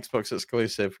Xbox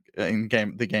exclusive in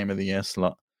the Game of the Year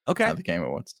slot. Okay. At the Game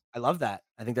Awards. I love that.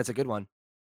 I think that's a good one.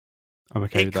 I'm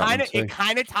okay with that one too. It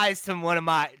kind of ties to one of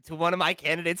my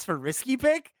candidates for risky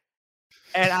pick,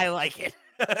 and I like it.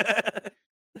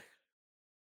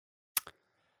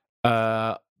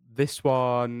 This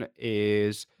one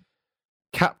is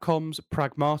Capcom's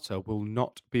Pragmata will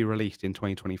not be released in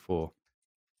 2024.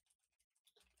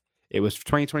 It was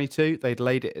 2022. They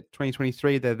delayed it at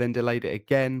 2023. They then delayed it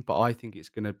again, but I think it's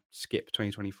going to skip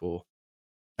 2024.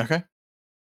 Okay.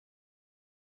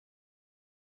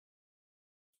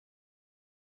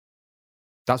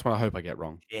 That's what I hope I get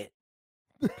wrong. Shit.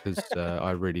 Because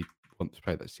I really want to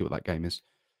play that, see what that game is.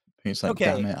 He's like,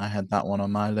 damn it, I had that one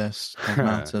on my list.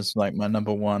 Pragmata's like my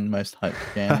number one most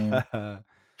hyped game.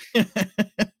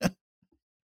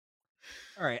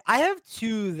 All right. I have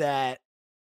 2 that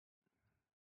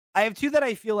I have two that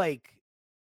I feel like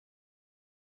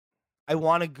I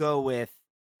want to go with.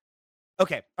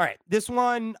 Okay, all right. This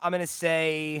one I'm gonna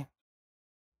say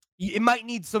it might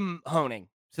need some honing,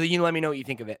 so you let me know what you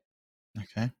think of it.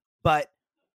 Okay. But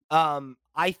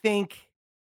I think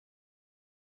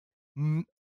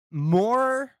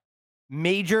more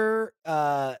major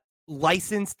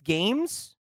licensed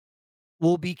games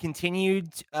will be continued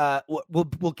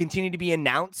will continue to be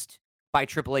announced by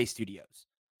AAA studios.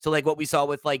 So like what we saw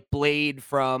with like Blade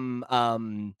from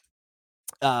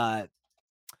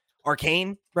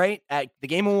Arcane, right? At the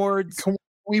Game Awards. Can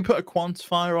we put a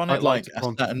quantifier on it, I'd like to a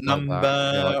certain quantify that. Yeah,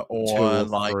 number like 2 or or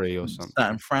like 3 or something.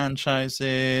 certain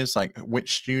franchises, like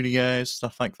which studios,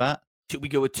 stuff like that? Should we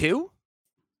go with 2?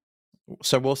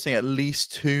 So we'll see at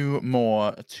least 2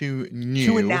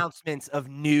 announcements of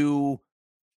new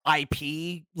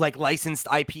IP, like licensed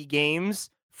IP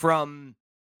games from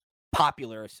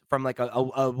from like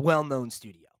a well-known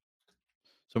studio.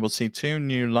 So we'll see 2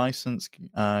 new licensed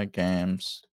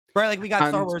games. Right, like we got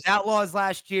Star Wars Outlaws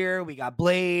last year, we got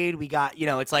Blade, we got,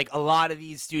 it's like a lot of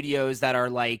these studios that are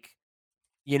like,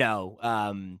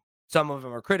 some of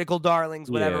them are critical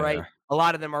darlings, whatever, right? A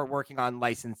lot of them are working on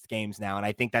licensed games now, and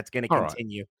I think that's going to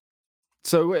continue. Right.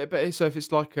 So if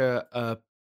it's like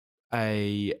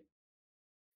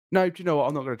no, do you know what?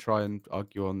 I'm not going to try and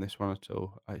argue on this one at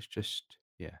all. It's just,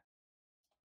 yeah.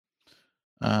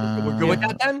 We're good with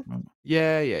that then?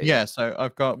 Yeah.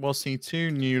 So we'll see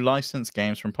 2 new licensed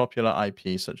games from popular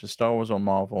IP such as Star Wars or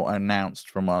Marvel announced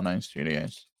from well-known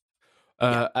studios.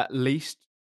 At least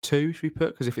 2 should we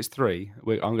put? Because if it's 3,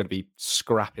 I'm going to be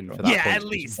scrapping for that. Yeah, at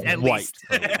least.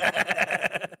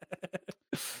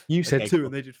 You said 2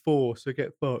 and they did 4, so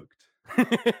get fucked.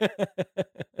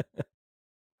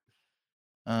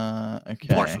 Okay.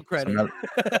 Partial credit.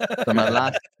 So my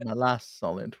last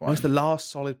solid one. What's the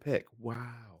last solid pick?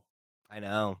 Wow. I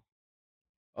know.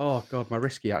 Oh god, my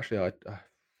risky actually.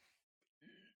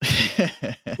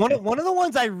 One of the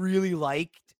ones I really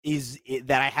liked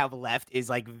that I have left is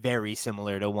like very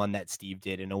similar to one that Steve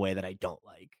did in a way that I don't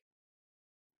like.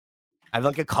 I have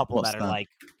like a couple that are like.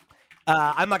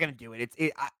 I'm not going to do it.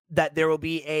 That there will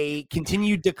be a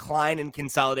continued decline and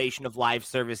consolidation of live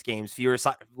service games. Fewer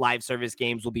live service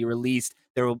games will be released.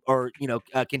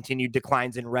 Continued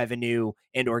declines in revenue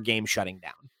and or game shutting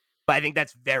down. But I think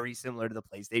that's very similar to the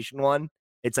PlayStation one.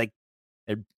 It's like,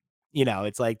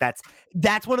 it's like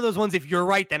that's one of those ones. If you're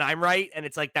right, then I'm right, and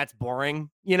it's like that's boring.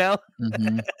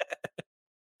 Mm-hmm.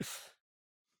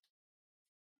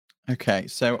 Okay,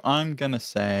 so I'm gonna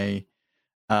say.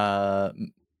 I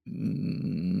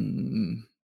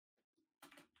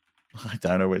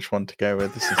don't know which one to go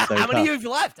with. This is so How many have you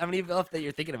left? How many have you left that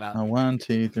you're thinking about? 1,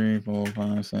 2, 3, 4,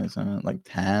 5, 6, 7, like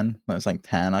 10. That's like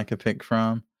 10 I could pick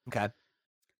from. Okay.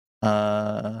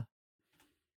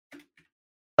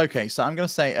 Okay, so I'm going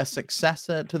to say a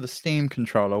successor to the Steam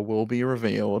controller will be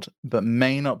revealed, but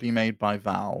may not be made by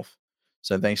Valve.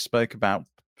 So they spoke about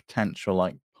potential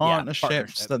like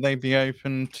partnerships that they'd be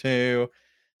open to.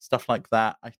 Stuff like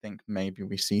that. I think maybe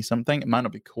we see something. It might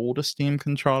not be called a Steam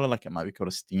controller, like it might be called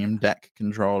a Steam Deck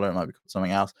controller. It might be called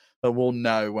something else, but we'll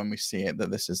know when we see it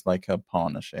that this is like a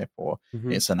partnership or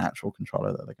it's an actual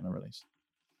controller that they're going to release.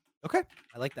 Okay,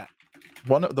 I like that.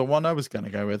 The one I was going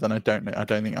to go with, and I don't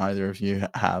think either of you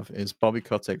have, is Bobby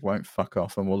Kotick won't fuck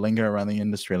off and will linger around the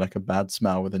industry like a bad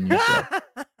smell with a new job.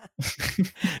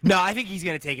 No, I think he's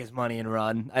going to take his money and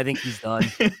run. I think he's done.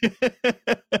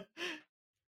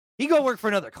 He go work for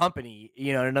another company,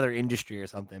 another industry or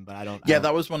something. But I don't. Yeah,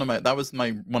 that was one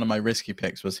of my risky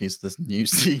picks. Was he's this new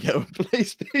CEO of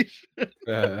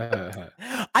PlayStation?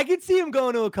 I could see him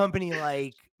going to a company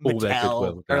like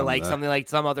Mattel or like something like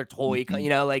some other toy,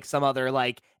 like some other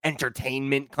like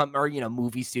entertainment company or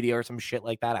movie studio or some shit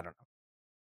like that. I don't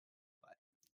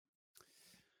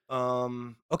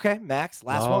know. Okay, Max,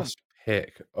 last one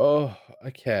pick. Oh,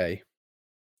 okay.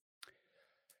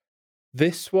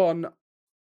 This one.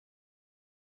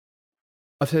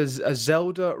 It says a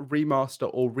Zelda remaster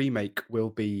or remake will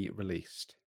be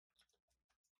released.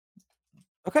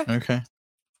 Okay. I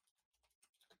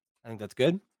think that's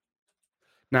good.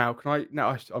 Now, I'm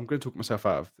going to talk myself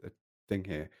out of the thing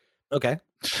here. Okay.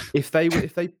 If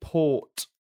they port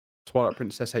Twilight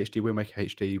Princess HD, Wind Waker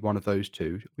HD, one of those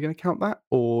two, are we going to count that?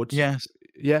 Or yes,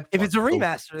 yeah. If it's a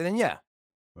remaster, then yeah.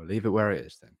 We'll leave it where it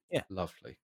is then. Yeah.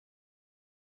 Lovely.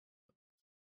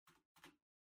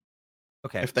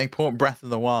 Okay. If they port Breath of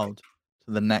the Wild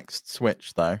to the next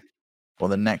Switch, though, or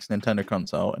the next Nintendo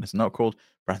console, and it's not called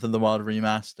Breath of the Wild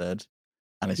Remastered,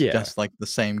 and it's just like the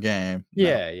same game.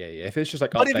 Yeah. If it's just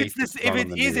like, but if it's this, if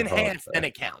it is enhanced, then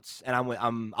it counts, and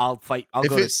I'll fight.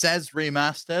 If it says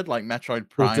remastered, like Metroid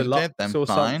Prime did, then or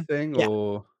fine. Something, yeah.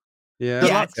 Or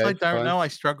Deluxe, I don't know. I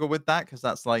struggle with that because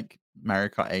that's like Mario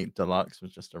Kart 8 Deluxe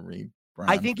was just a rebrand.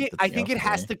 I think it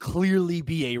has to clearly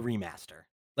be a remaster.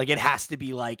 Like it has to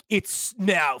be like it's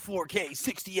now 4K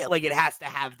 60. Like it has to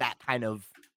have that kind of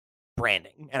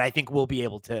branding, and I think we'll be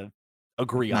able to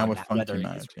agree on that. Whether it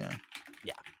is, yeah.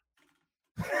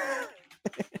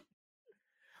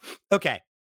 Okay.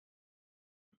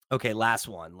 Last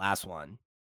one.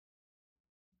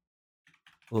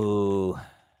 Ooh.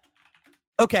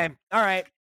 Okay. All right.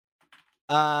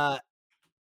 Hold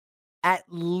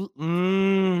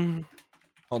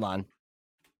on.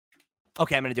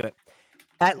 Okay, I'm gonna do it.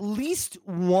 At least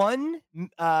one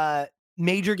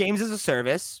major games as a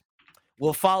service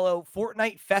will follow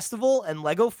Fortnite Festival and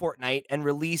Lego Fortnite and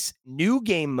release new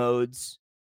game modes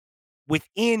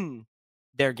within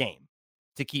their game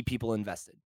to keep people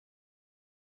invested.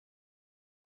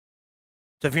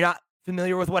 So if you're not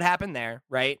familiar with what happened there,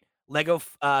 right? Lego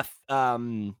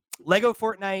Fortnite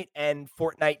and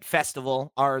Fortnite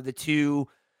Festival are the two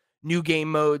new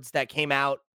game modes that came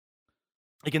out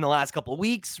like in the last couple of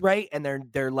weeks, right? And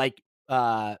they're like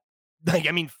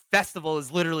Festival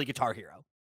is literally Guitar Hero,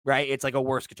 right? It's like a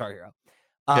worse Guitar Hero.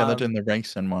 Yeah, they're doing the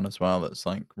racing one as well. That's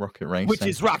like Rocket Racing, which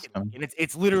is Rocket League, and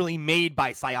it's literally made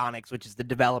by Psyonix, which is the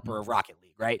developer of Rocket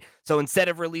League, right? So instead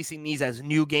of releasing these as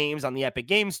new games on the Epic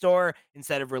Game Store,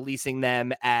 instead of releasing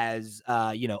them as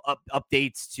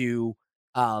updates to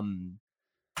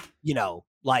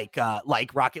like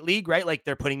Rocket League, right? Like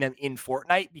they're putting them in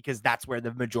Fortnite because that's where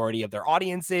the majority of their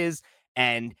audience is.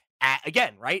 And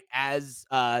again, right, as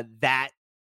that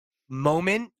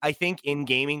moment, I think, in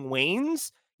gaming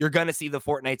wanes, you're going to see the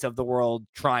Fortnites of the world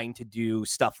trying to do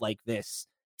stuff like this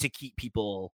to keep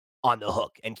people on the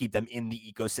hook and keep them in the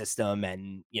ecosystem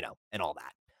and, and all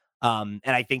that. And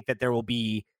I think that there will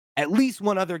be at least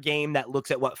one other game that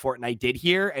looks at what Fortnite did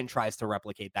here and tries to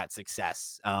replicate that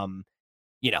success. And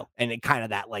it kind of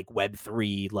that like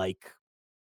Web3, like,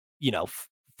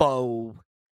 faux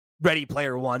Ready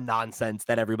Player One nonsense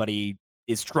that everybody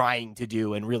is trying to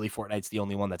do. And really Fortnite's the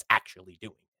only one that's actually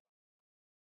doing it.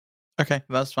 Okay,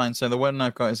 that's fine. So the word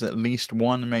I've got is at least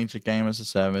one major game as a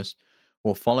service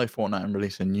will follow Fortnite and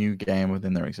release a new game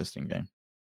within their existing game.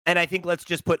 And I think let's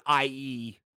just put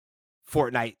i.e.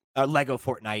 Fortnite, Lego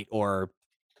Fortnite, or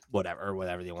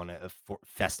whatever they want to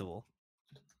Festival,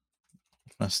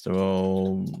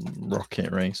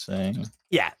 Rocket Racing.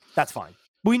 Yeah, that's fine.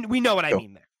 We know what I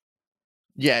mean there.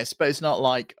 Yes, but it's not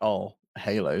like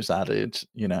Halo's added,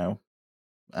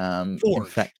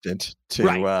 infected to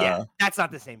right. Yeah, that's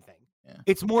not the same thing. Yeah.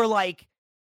 It's more like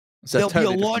there'll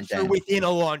totally be a launcher within a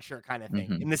launcher kind of thing.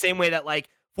 Mm-hmm. In the same way that like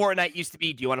Fortnite used to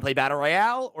be, do you want to play Battle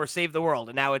Royale or Save the World?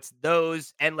 And now it's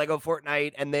those and Lego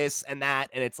Fortnite and this and that.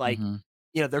 And it's like,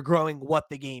 they're growing what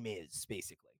the game is,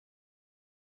 basically.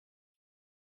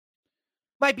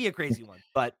 Might be a crazy one,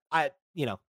 but I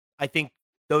think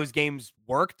those games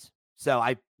worked. So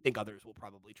I think others will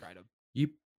probably try to.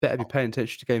 You better be paying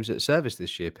attention to games at service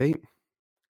this year, Pete.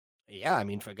 Yeah, I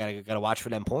mean, gotta watch for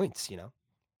them points,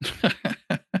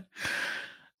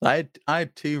 I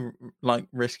had two like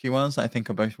risky ones that I think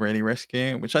are both really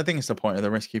risky, which I think is the point of the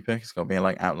risky pick. It's got to be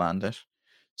like outlandish.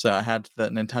 So I had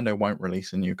that Nintendo won't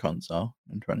release a new console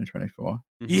in 2024.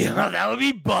 Yeah, that would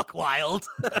be buck wild.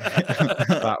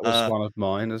 That was one of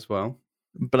mine as well.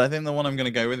 But I think the one I'm going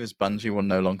to go with is Bungie will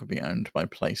no longer be owned by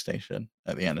PlayStation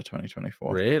at the end of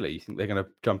 2024. Really? You think they're going to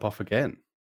jump off again?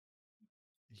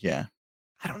 Yeah.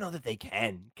 I don't know that they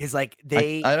can because I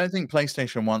don't think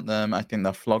PlayStation want them. I think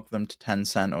they'll flog them to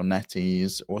Tencent or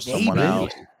NetEase or someone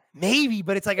else. Maybe,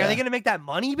 but it's like, are they going to make that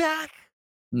money back?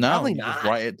 No, probably not. Just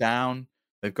write it down.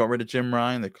 They've got rid of Jim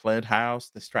Ryan. They cleared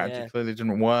house. The strategy clearly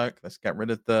didn't work. Let's get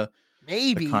rid of the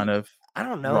kind of I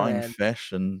don't know, rotting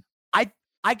fish. And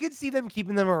I could see them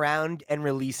keeping them around and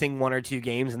releasing one or two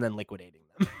games and then liquidating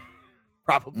them,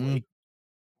 probably.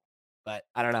 But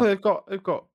I don't know. Well, they've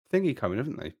got thingy coming,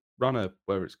 haven't they? Runner,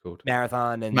 whatever it's called.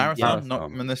 Marathon not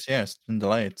coming this year. It's been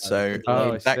delayed. So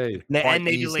I see. And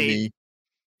they delayed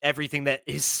everything that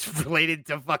is related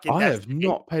to fucking I have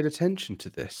not paid attention to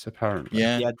this, apparently.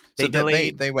 Yeah.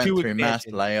 They went through mass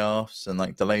layoffs and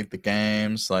like delayed the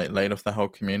games, like laid off the whole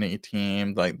community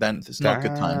team. Like then it's not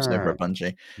good times over at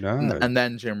Bungie. No. And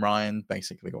then Jim Ryan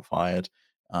basically got fired.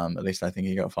 At least I think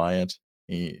he got fired.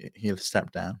 He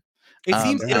stepped down. It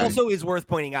seems it also is worth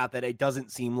pointing out that it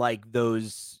doesn't seem like the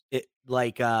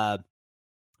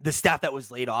staff that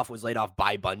was laid off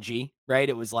by Bungie, right?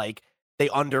 It was like they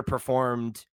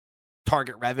underperformed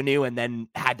target revenue and then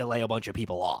had to lay a bunch of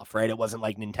people off, right? It wasn't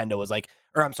like Nintendo was like,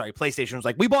 or I'm sorry, PlayStation was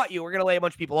like, we bought you, we're gonna lay a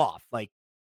bunch of people off. Like,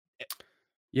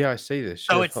 yeah, I see this.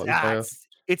 so Yeah,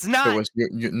 it's not. It was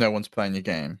no one's playing your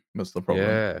game. Was the problem?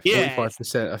 Yeah,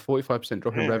 45%, a 45%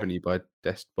 drop in revenue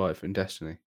from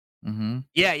Destiny. Mm-hmm.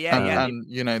 Yeah. And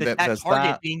you know that there's target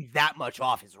that being that much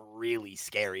off is really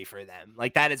scary for them.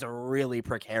 Like that is a really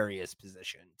precarious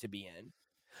position to be in.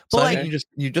 So but like,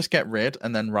 you just get rid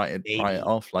and then write it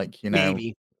off, like, you know,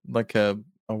 like a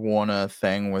Warner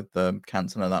thing with the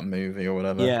canceling of that movie or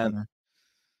whatever. Yeah. You know?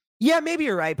 Yeah, maybe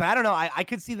you're right, but I don't know. I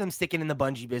could see them sticking in the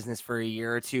Bungie business for a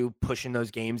year or two, pushing those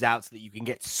games out so that you can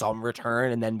get some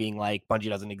return, and then being like, Bungie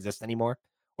doesn't exist anymore,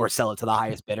 or sell it to the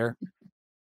highest bidder.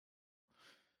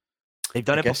 They've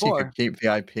done it before. You could keep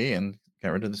the IP and get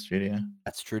rid of the studio.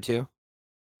 That's true too.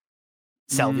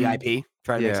 Sell the IP,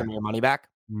 try to make some of your money back.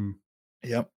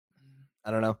 Yep.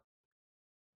 I don't know.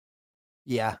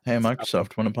 Yeah. Hey,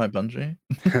 Microsoft, want to buy Bungie?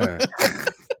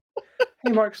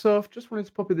 Hey, Microsoft, just wanted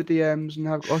to pop in the DMs and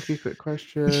ask you a quick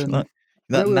question.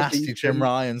 That nasty Jim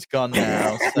Ryan's gone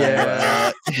now, so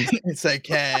yeah. It's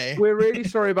okay. We're really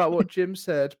sorry about what Jim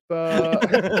said, but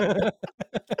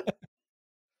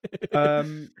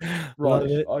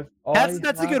right.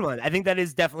 That's a good one. I think that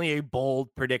is definitely a bold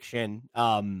prediction,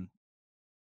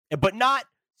 but not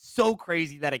so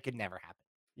crazy that it could never happen.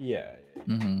 Yeah.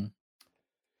 Mm-hmm.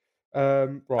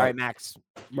 Right. All right, Max.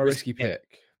 My risky pick.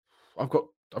 I've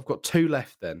got two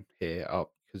left then here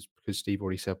up because Steve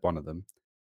already said one of them.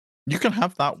 You can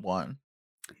have that one.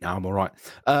 No, I'm all right.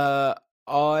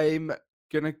 I'm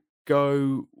gonna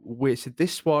go with, so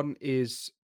this one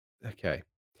is okay.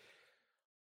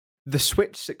 The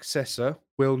Switch successor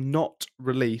will not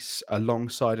release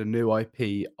alongside a new IP,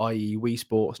 i.e. Wii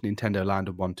Sports, Nintendo Land,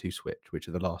 and 1-2 Switch, which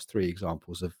are the last three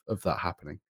examples of that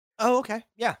happening. Oh, okay.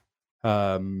 Yeah.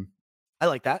 I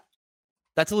like that.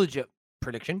 That's a legit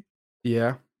prediction.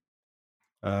 Yeah.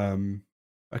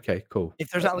 Okay, cool. If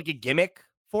there's not like a gimmick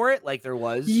for it, like there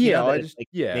was, yeah,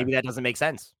 maybe that doesn't make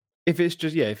sense. If it's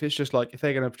just like, if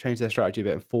they're going to change their strategy a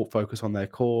bit and focus on their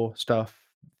core stuff,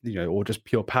 or just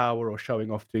pure power or showing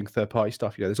off doing third-party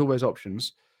stuff, there's all those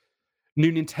options.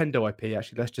 New Nintendo IP,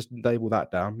 actually, let's just label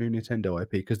that down. New Nintendo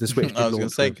IP, because the Switch. I was going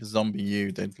to say because Zombie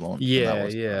U did launch.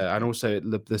 Yeah, and also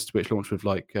the Switch launched with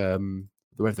like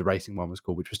whatever the racing one was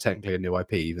called, which was technically a new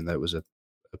IP, even though it was a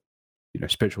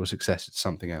spiritual success. It's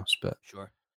something else, but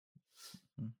sure.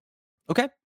 Okay.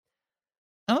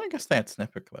 And I guess they had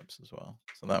snipper clips as well,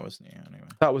 so that was new anyway.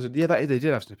 That was they did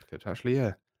have snipper clips actually,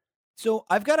 yeah. So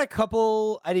I've got a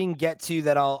couple I didn't get to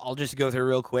that I'll just go through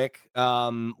real quick.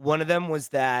 One of them was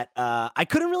that I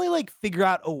couldn't really like figure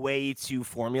out a way to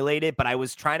formulate it, but I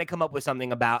was trying to come up with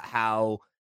something about how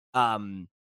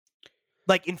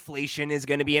like inflation is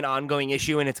going to be an ongoing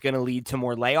issue and it's going to lead to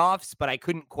more layoffs, but I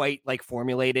couldn't quite like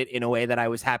formulate it in a way that I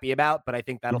was happy about, but I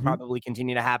think that'll probably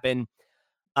continue to happen.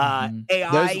 AI.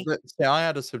 I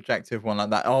had a subjective one like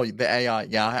that. Oh, the AI.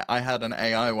 Yeah, I had an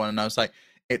AI one and I was like,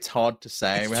 it's hard to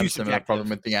say. We have a similar problem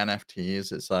with the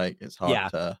NFTs. It's like, it's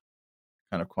hard to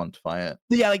kind of quantify it.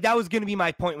 Yeah, like that was going to be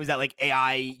my point, was that like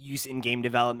AI use in game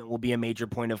development will be a major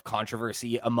point of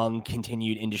controversy among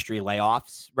continued industry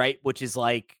layoffs, right? Which is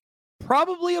like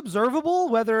probably observable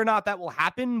whether or not that will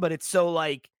happen, but it's so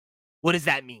like, what does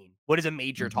that mean? What is a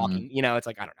major talking? It's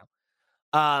like, I don't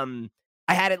know.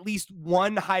 I had at least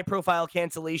one high-profile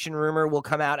cancellation rumor will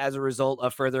come out as a result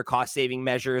of further cost-saving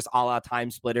measures, a la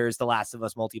Time Splitters, The Last of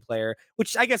Us multiplayer,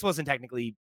 which I guess wasn't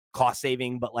technically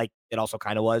cost-saving, but like it also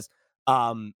kind of was,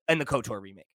 and the KOTOR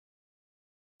remake,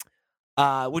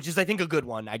 which is, I think, a good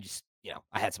one. I just,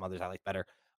 I had some others I liked better.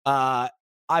 I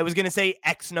was going to say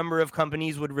X number of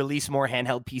companies would release more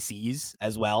handheld PCs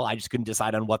as well. I just couldn't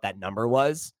decide on what that number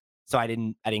was, so I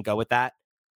didn't go with that.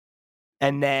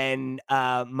 And then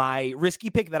my risky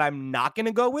pick that I'm not going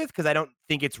to go with, because I don't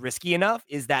think it's risky enough,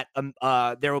 is that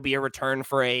there will be a return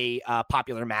for a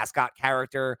popular mascot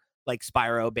character like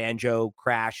Spyro, Banjo,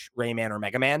 Crash, Rayman, or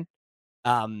Mega Man.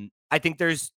 I think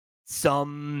there's a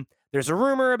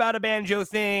rumor about a Banjo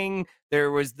thing. There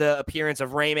was the appearance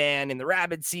of Rayman in the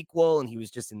Rabbids sequel, and he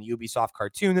was just in the Ubisoft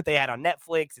cartoon that they had on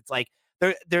Netflix. It's like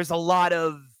there's a lot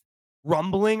of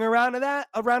rumbling around a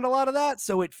lot of that,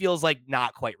 so it feels like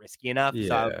not quite risky enough.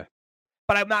 Yeah.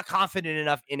 But I'm not confident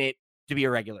enough in it to be a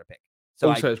regular pick. So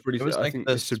also, it's pretty. It was I like think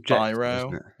the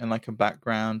Spyro in like a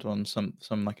background on some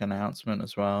like announcement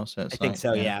as well. So it's think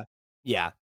so.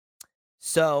 Yeah.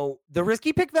 So the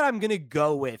risky pick that I'm gonna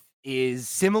go with is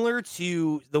similar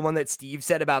to the one that Steve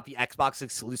said about the Xbox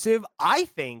exclusive. I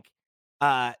think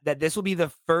that this will be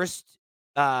the first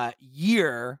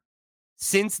year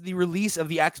since the release of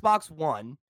the Xbox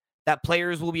One that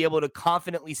players will be able to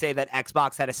confidently say that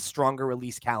Xbox had a stronger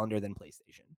release calendar than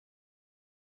PlayStation.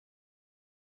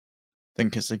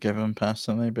 Think it's a given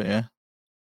personally, but yeah.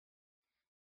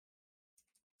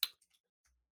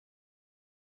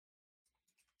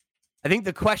 I think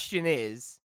the question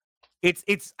is, I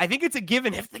think it's a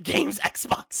given if the games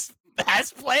Xbox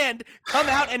has planned come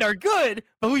out and are good,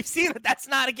 but we've seen that that's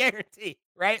not a guarantee,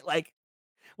 right? Like,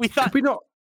 we thought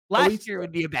last year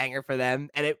would be a banger for them,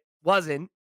 and it wasn't.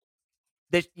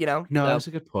 This, No, so. That's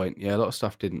a good point. Yeah, a lot of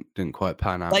stuff didn't quite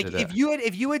pan out. Like, if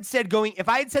you had said if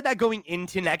I had said that going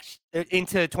into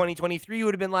 2023, you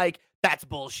would have been like, that's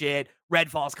bullshit.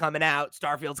 Redfall's coming out,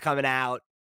 Starfield's coming out.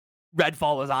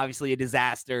 Redfall was obviously a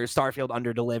disaster. Starfield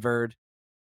underdelivered.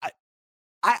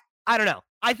 I don't know.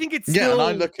 I think it's still... Yeah,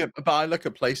 and I look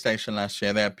at PlayStation last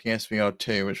year. They had PSVR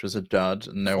 2, which was a dud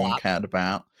and no one cared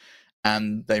about.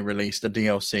 And they released a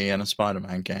DLC and a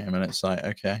Spider-Man game, and it's like,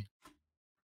 okay.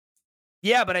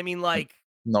 Yeah, but I mean, like...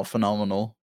 Not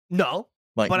phenomenal. No.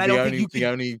 Like, but the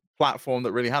only platform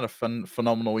that really had a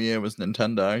phenomenal year was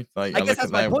Nintendo. Like, I look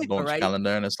at their launch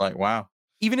calendar, and it's like, wow.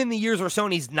 Even in the years where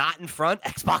Sony's not in front,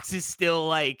 Xbox is still,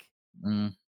 like...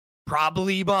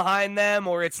 probably behind them,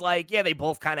 or it's like, yeah, they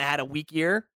both kind of had a weak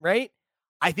year, right?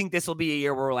 I think this will be a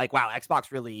year where we're like, wow,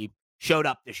 Xbox really showed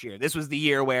up this year. This was the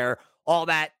year where all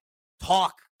that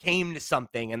talk came to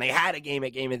something, and they had a game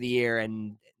at Game of the Year,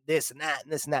 and this and that,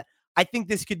 and this and that. I think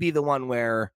this could be the one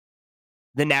where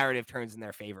the narrative turns in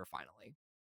their favor finally.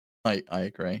 I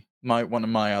agree. One of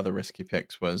my other risky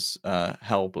picks was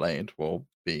Hellblade will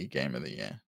be Game of the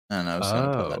Year. And I was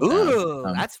going to put that down.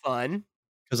 Ooh, that's fun.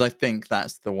 Because I think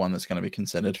that's the one that's going to be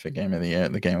considered for Game of the Year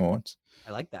at the Game Awards.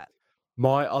 I like that.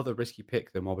 My other risky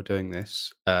pick, then, while we're doing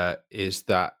this, was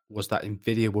that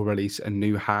Nvidia will release a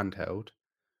new handheld,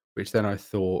 which then I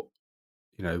thought,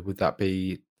 would that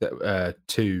be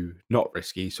too not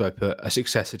risky? So I put a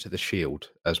successor to the Shield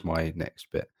as my next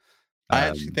bit. I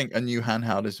actually think a new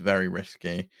handheld is very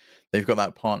risky. They've got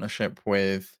that partnership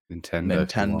with Nintendo.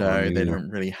 They don't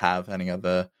really have any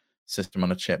other system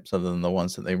on a chips other than the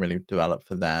ones that they really develop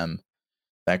for them.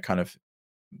 Their kind of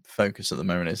focus at the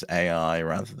moment is AI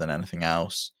rather than anything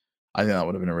else. I think that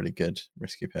would have been a really good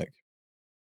risky pick.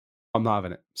 I'm not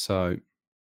having it. So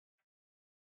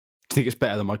I think it's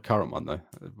better than my current one, though.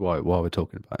 While we're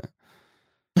talking about it,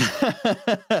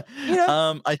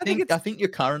 I think your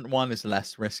current one is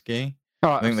less risky.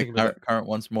 Right, I think the current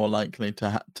one's more likely to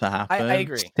happen. I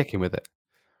agree. Sticking with it.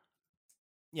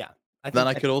 Yeah.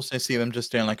 I could also see them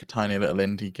just doing like a tiny little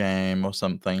indie game or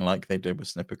something like they did with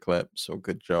Snipper Clips or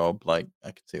Good Job. Like,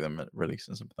 I could see them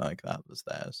releasing something like that as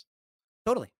theirs.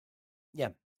 Totally. Yeah.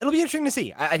 It'll be interesting to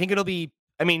see. I think it'll be,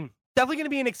 definitely going to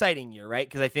be an exciting year, right?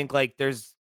 Because I think like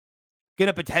there's going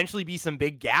to potentially be some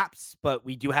big gaps, but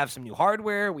we do have some new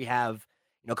hardware. We have,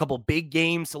 a couple big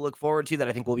games to look forward to that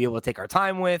I think we'll be able to take our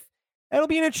time with. It'll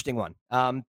be an interesting one.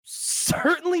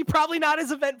 Certainly probably not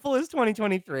as eventful as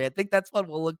 2023. I think that's what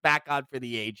we'll look back on for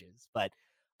the ages. But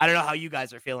I don't know how you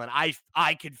guys are feeling.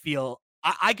 I could feel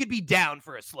I could be down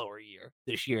for a slower year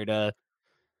this year to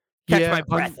catch my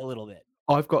breath a little bit.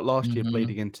 I've got last year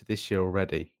bleeding into this year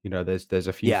already. There's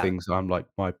a few things I'm like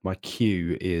my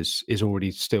queue is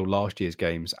already still last year's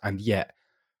games, and yet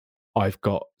I've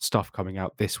got stuff coming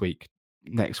out this week,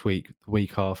 next week, the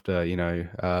week after,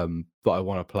 that I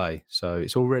want to play. So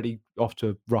it's already off to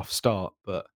a rough start,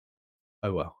 but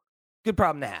oh well. Good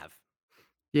problem to have.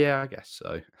 Yeah, I guess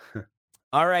so.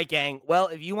 All right, gang. Well,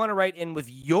 if you want to write in with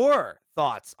your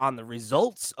thoughts on the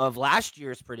results of last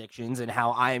year's predictions and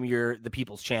how I am the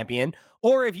people's champion,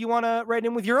 or if you want to write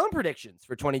in with your own predictions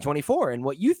for 2024 and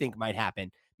what you think might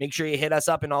happen, make sure you hit us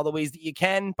up in all the ways that you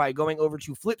can by going over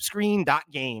to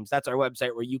FlipScreen.games. That's our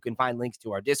website where you can find links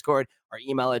to our Discord, our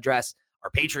email address, our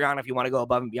Patreon if you want to go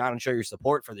above and beyond and show your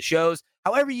support for the shows.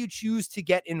 However you choose to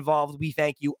get involved, we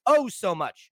thank you so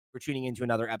much for tuning into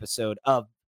another episode of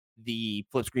the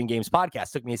FlipScreen Games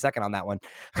podcast. Took me a second on that one.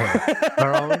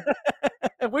 Where are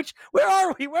we? Where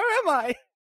are we? Where am I?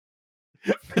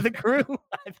 For the crew,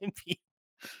 I've been Pete.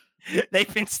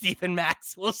 They've been Steve and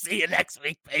Max. We'll see you next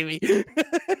week, baby.